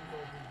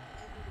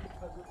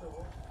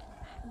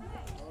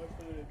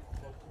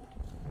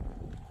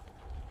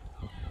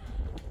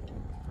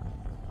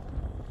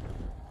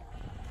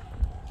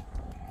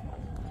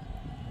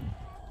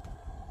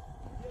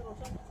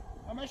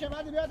اما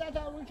شباده بیاد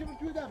تا اون چه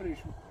تو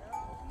دبرش بود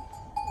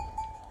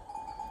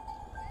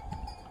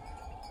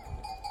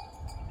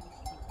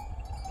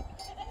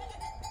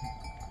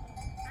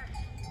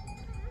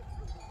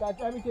تا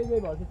چه میشه دی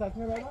باشه تا چه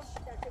میشه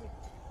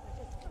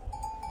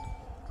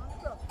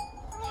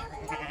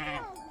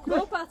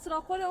بعد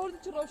سراخوره اردی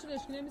چه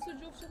روشنش کنه میسو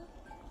جوب شده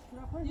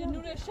یه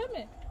نور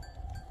شمه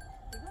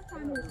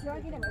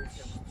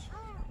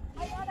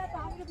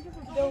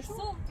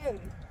دوستو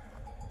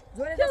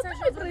زوره دستش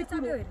زوره تا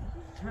بیاری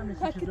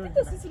پاکتی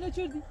دستیسونه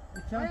چردی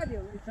آیا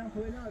بیاری چند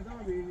کویل آدم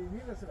بیاری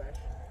میرسه بهش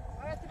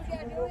آیا تو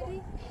بگردی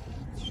بیاری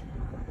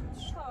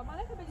من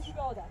نکه بدیشی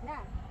به آدم نه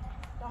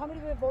daha میری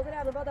به بازار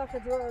عربا داخل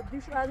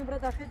دیش رو ازم برای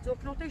داخل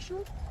زکناتشو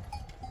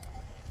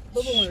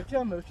بابا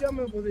چم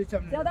بوده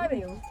چم زیاده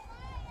بیو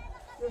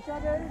روشا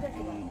بیاری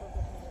دکی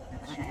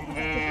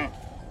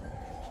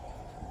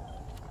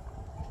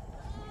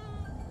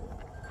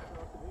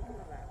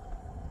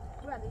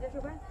بعد دیگه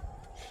شو بعد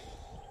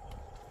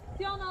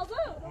تیان آزا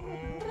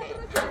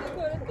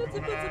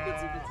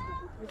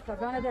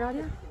استقبال در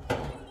حالیه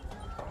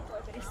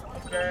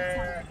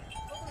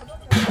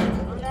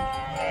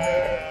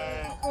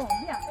Oh,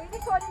 ja, ini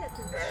soalnya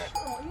tu.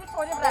 Oh, ini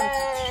soalnya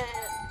berarti.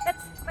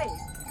 Let's play.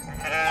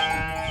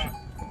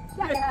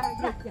 Ya.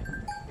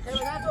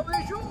 Kalau dah tu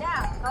bershu? Ya,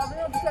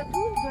 kalau bisa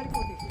tu dari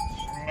kote.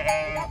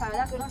 Ya,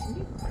 pada kena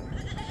sini.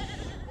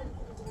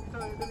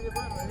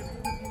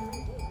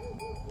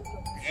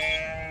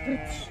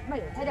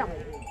 Mai, ada mai.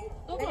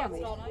 Ada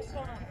mai.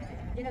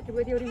 Ini tu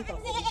dia orang tu.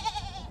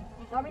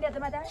 Kami dah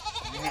tempat dah.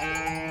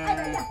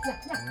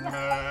 Ya.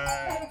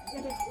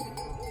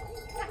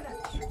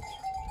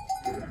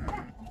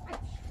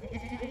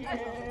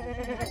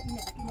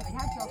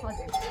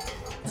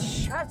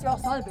 هات يا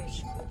صالبش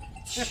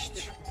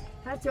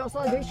هات يا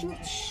صالبش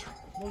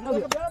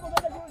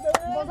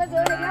بوزا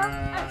زوره يا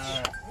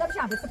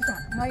تبشان بس تبشان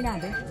ما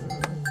ينادي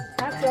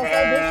هات يا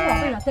صالبش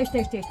وعطينا تش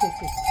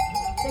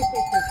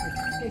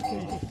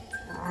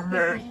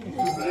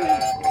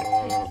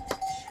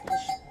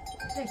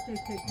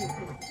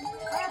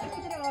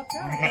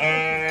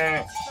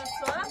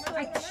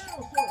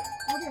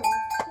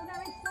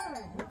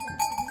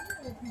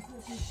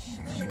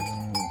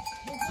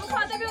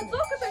hadi bir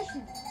otur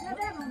köpeşin.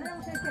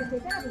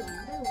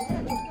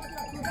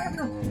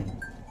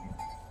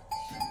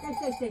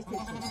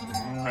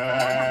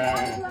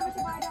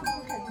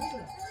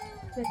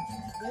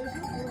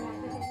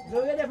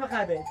 زوجة ده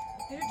فخابه.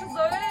 یه چیز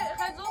زوره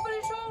خیلی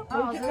زوبریشو.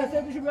 اون که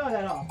قصدشو بیاد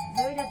الان.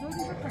 زوجة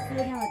قصدی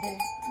نمیده.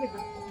 بگو.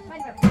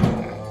 خیلی بگو.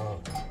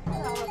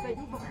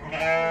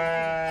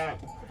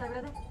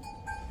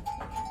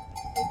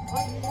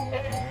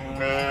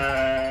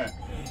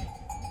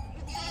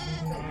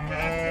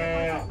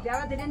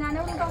 جواب دلی نه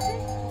اون داشته؟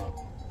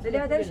 دلی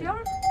دلش یا؟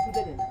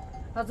 دلی.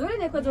 زوری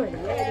نه کجایی؟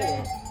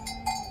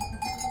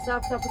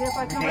 ساپ ساپ دیگه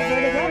پاک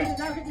نمی‌کنه زوری. نه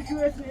که چیو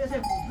است یه سه.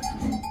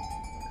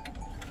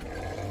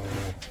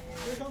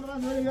 یه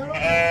کامران زوری یارو.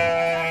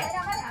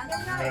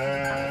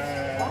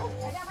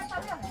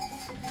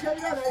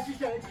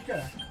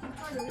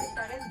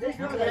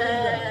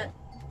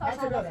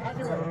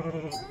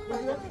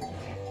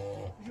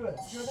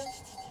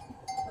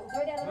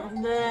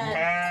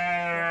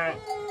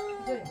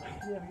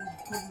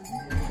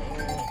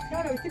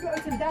 Claro, ¿tú qué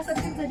te das a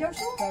ti de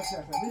Joshua?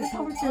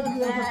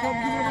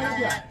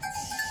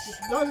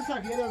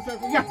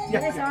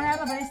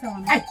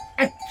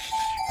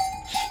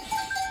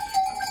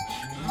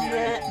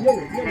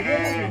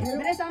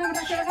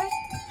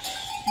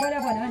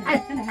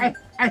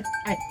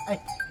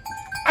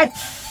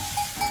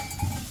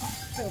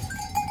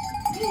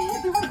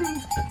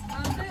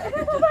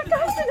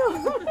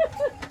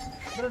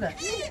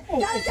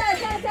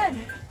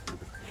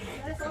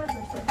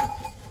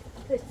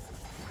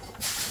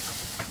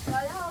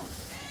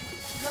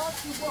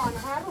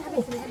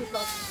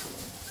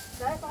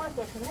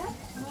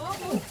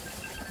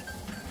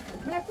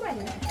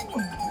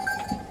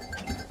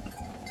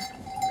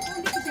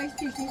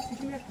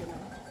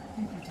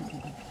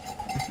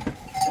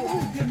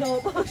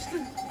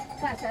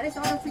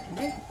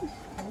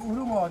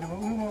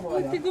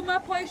 Tigo ma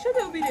payşa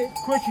da biri.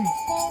 Koçi.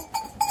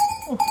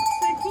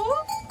 Seko?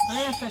 Bana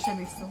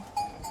yaklaşamıyorsun.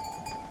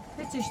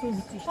 Hiç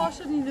işin hiç.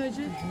 Paşa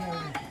dinleyecek.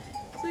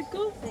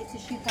 Seko? Hiç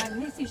işin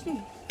falan hiç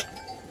işin.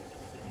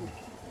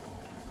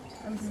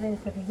 Ama size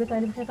bir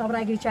tane bir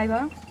tabra gir çay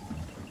var.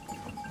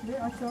 Bir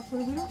aşağı koy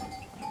bunu.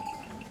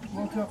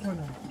 Aşağı koy.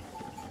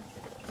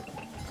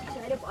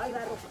 Çayla ay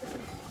ver.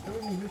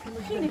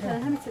 Şimdi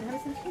falan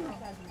hemsini şimdi.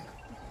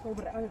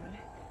 Kobra ay ver.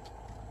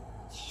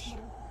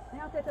 Ne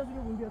yaptı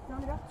tazını bunu diyor.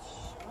 Tamam ya.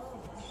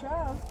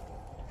 Şah.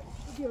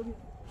 Gidiyor.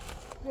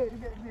 Ver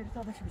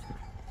sadaşımız.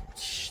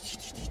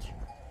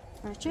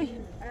 Çay.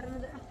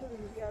 Arada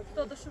ya.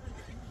 Dadaşım.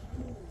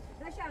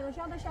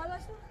 Aşağıda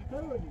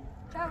Tamam.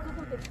 Çağır da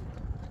koy.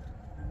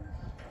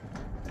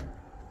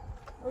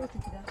 O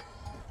çıktı.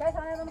 Çay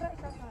sana da bırak.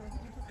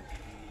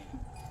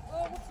 O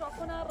bu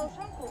trafona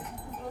roşan ko.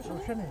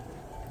 روشنه.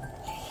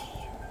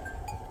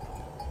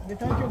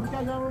 بتاعك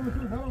بتاع زمان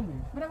مثل زمان.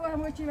 برا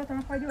هم وجهي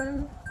مثلا فايدة ولا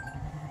برو.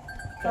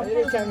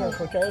 چای چند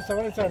خو چای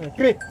سوار چند.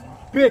 کریک.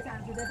 کریک.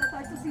 ده تا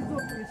تاسو سي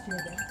دوب کریشیو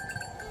ده.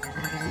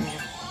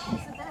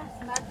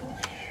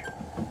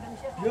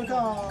 یو تا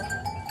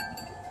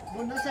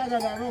bu nasıl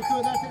eder? O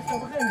kadar ses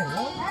bakar mı?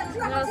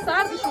 Ya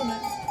sardı şunu.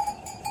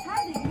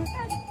 Hadi.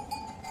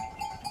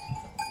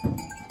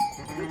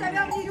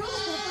 تبعم نیرو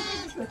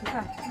شو تو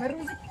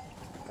مروز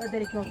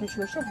داری که وقتی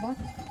شو شو با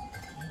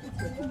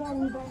تو با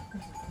اون با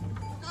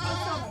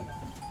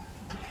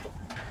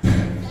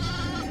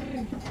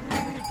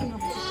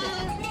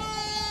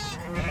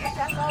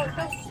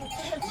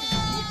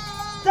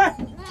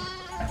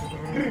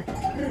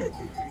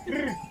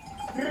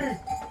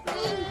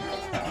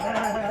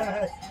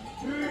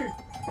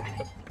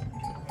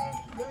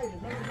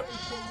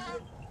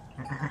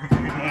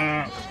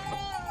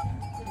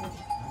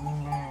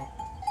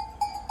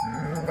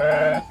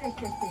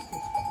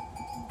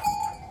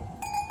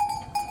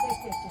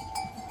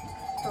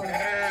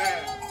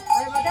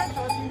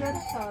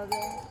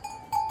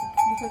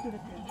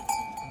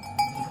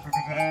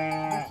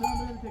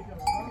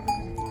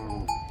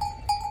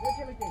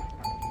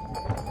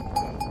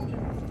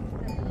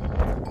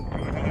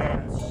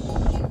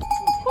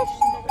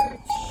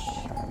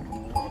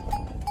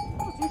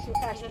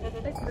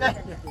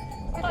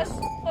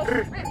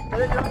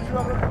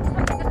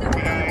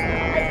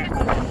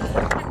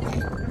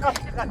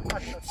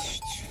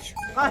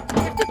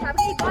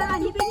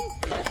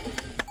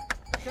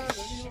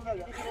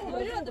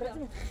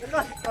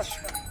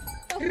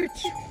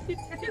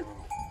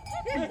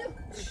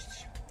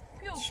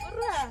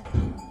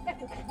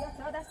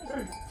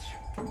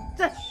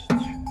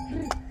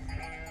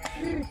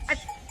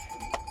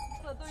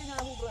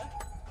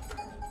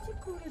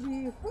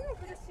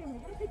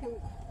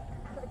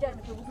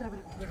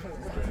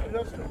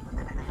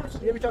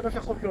یه بیچاره نفس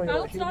خوب کنه.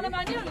 لوترانه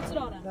معنی یا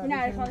لوترانه؟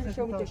 نه خانم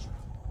شو میتش.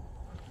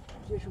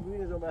 چه شو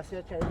ببین از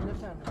وصیت کردن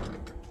نفسم.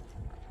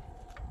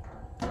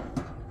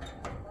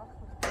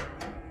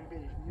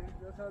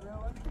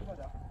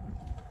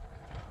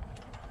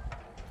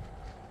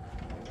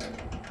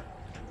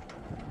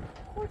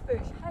 خود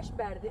بهش هشت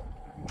برده.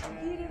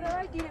 دیری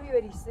روی دیری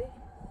بیاریسته.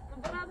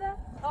 برده؟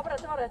 آبرا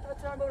تو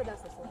تران برو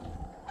دست است.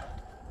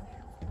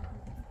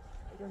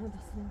 اجازه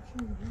دست نمیشه.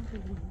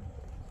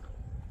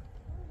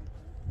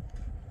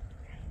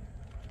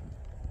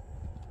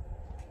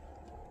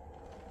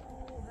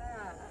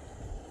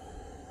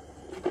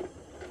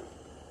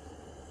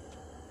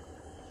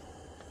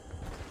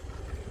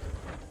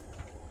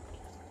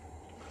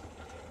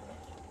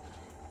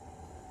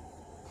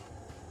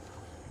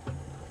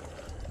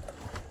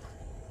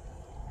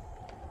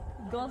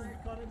 گاز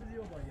کار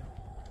بدیو بایا.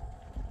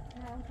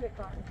 نه اون توی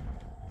کار.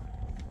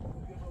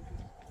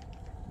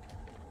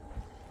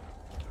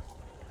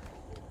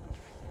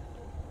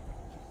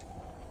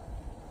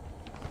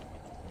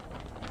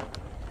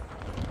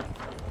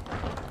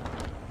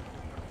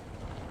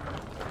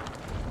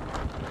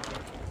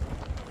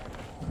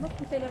 ما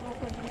تو تلفن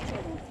کنیم چه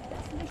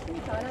دست نشون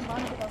می‌کنم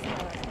بانو که واسه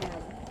عوض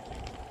کنم.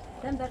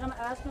 دم دقیقاً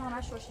عوض کنم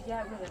همش روشی جا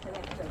بود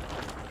تلفن.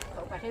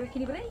 خب بخیر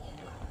کنی بری؟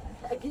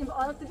 اگه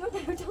آن تو جو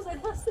تو زای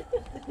دست.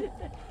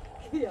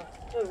 یا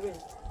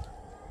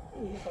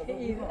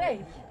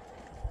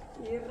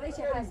ری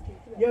چه هست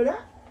یا نه؟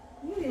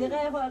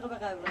 دقیقه خواهد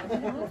بقبل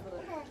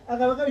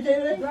اقا میشه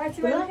نه؟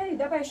 راحتی ولی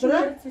دا باش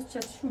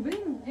شو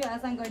بریم یا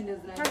اصلا گاهی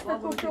نزنه هستا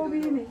کوفتو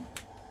بریم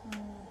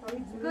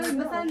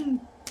مثلا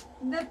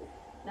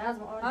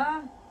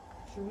لازم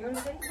شو میون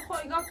نزنی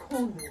خواهیگاه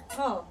کنده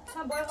ها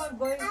هم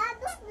بای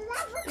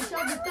ایشا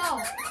بیتا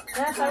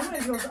نه فرمونه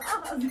جوز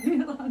از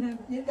میرانه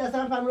یه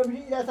دستم فرمولا بشه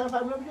یه دستم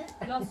فرمولا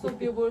بشه یا صبح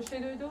بیا برشه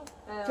دویدو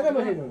چرا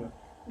باشه اینو؟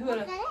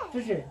 دوباره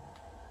چشه؟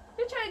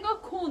 یه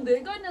چایگاه کنده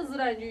گاه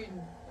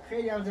نزرنجین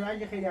خیلی هم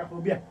زرنگ خیلی هم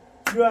خوب بیا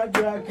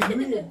جوه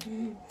کدویه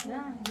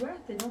نه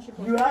جوهته نوشه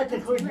جوهته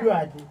خوش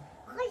جوهته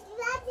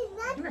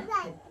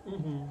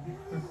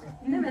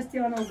اینم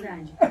استیان از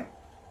رنج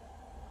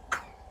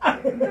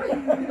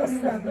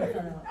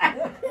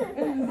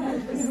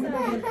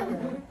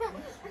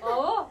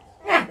آه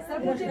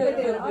سموچه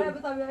بده آیا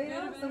بتا بیایی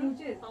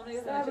سموچه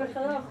صبر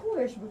خدا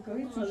خوبش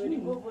بکنی چیش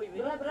نیم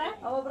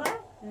برا آبا برا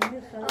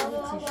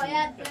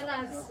باید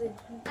برقصه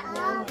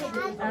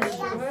از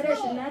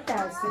شوهرش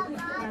نترسه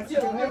از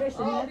شوهرش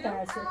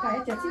نترسه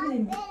پایه چی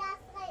بدیم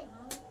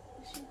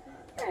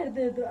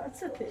کرده دو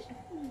عطسته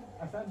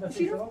اصلا به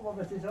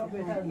سیسرا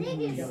بهتر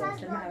میگه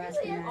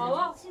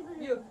آه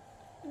بیا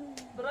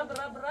برا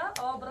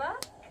آه برا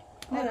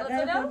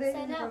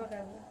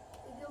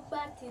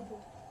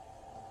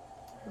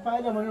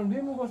فایده منم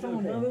دیمو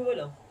گوشمونه نه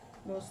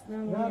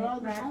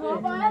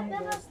باید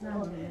برقصه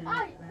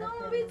آی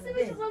دومو بیتسی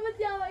میشه خواهمت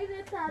یاوایی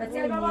نتر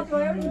بچه بابا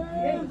تویم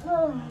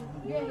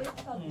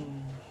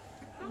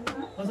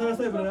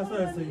راسته برای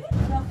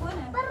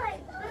برای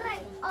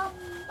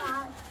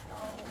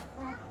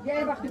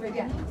یه وقتی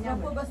بگم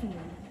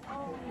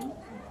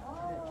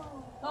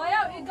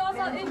آیا این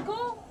گازا این کو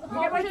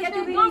اینه باید که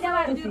تو بینی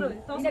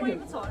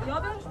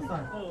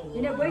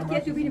اینه باید که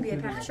تو بینی بیه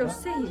پخش و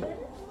سهی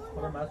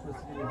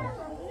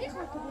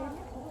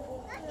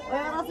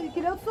آیا راستی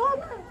کلیوت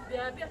صبح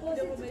بیا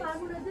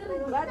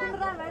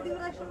بعدی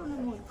برای شما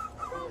نمون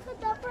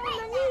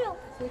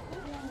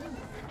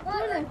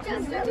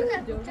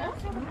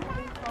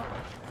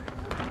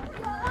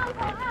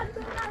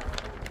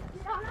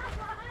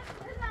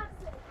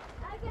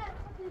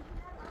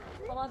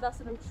Tamam,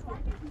 dastını uçur.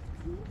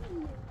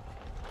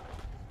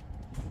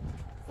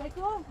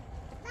 سیکو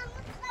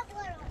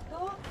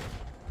تو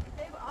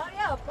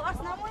آیا پاس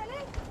نمونه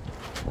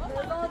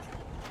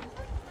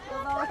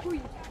دادا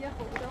کوی یا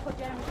خود داخل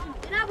جای میشیم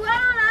نه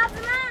بویان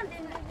آزمان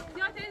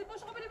یا تیز باش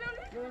خب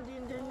بیاری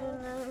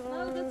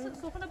نه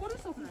دست سخنه برو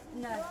سخنه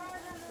نه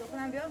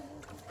سخنم بیا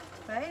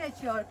فعلا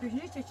چیار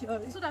پیشنی چه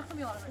چیار سو داخل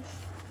میارمش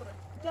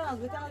جناز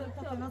بیا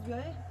جناز بیا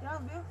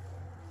جناز بیا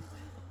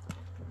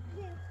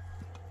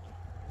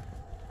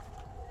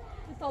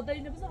تا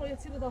دینه بزن و یه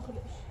تیر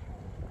داخلش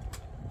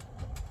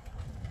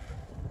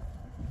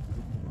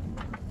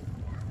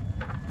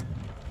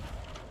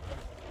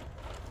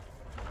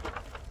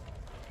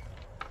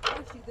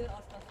شیده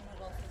آشپزخونه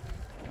راسته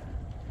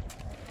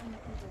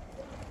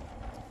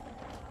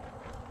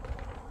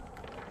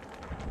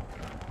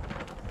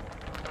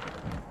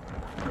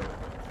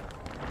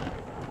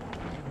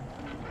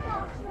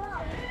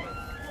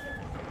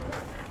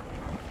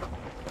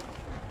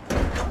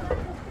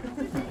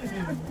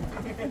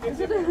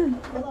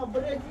Ulan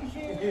bırak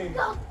işi.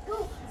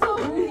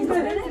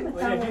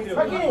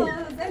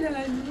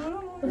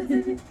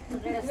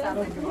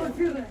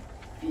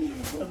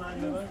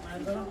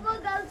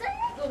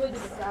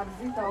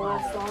 سبزی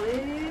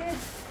تواستانی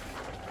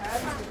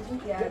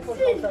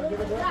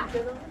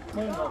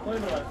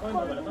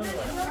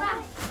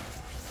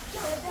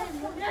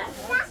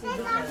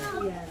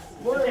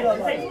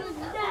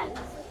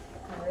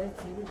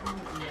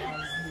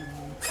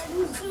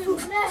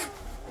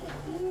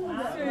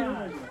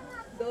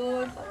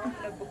دور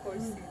لب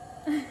کرسی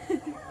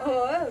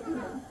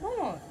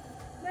ماما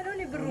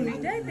منونی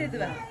برونی جای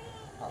تدوه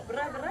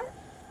برا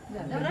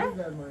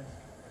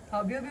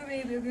ها بیا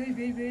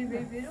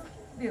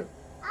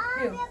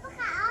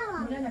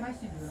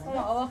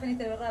ماما آخری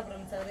تبرا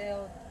برم سره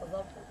و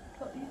تضاف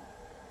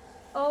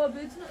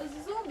بيتنا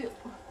عزيزون بيو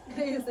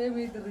خیلی سه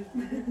میدرش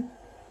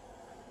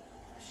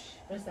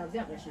بس سبزی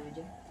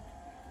قشنگه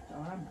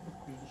جاهم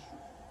بکوزش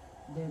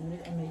دنوی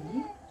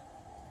امیلی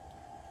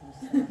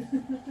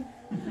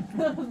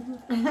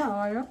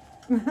آیا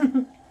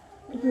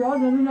یا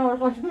دنوی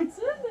نارقاش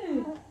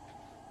میتونه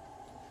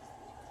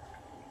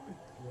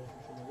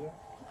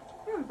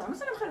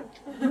مثلا بخير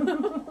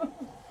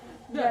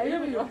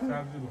دائما بيروح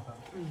سبزی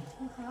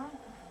بخوام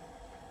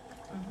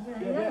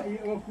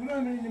وكلنا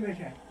من اللي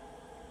مشى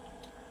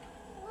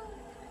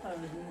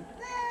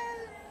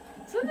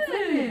صدق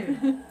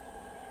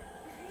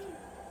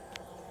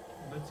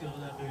بس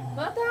يغلى غير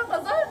ما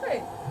تعقل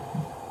ظاهري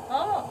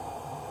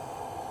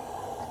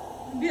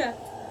بيا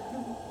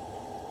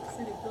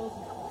سيري بدوز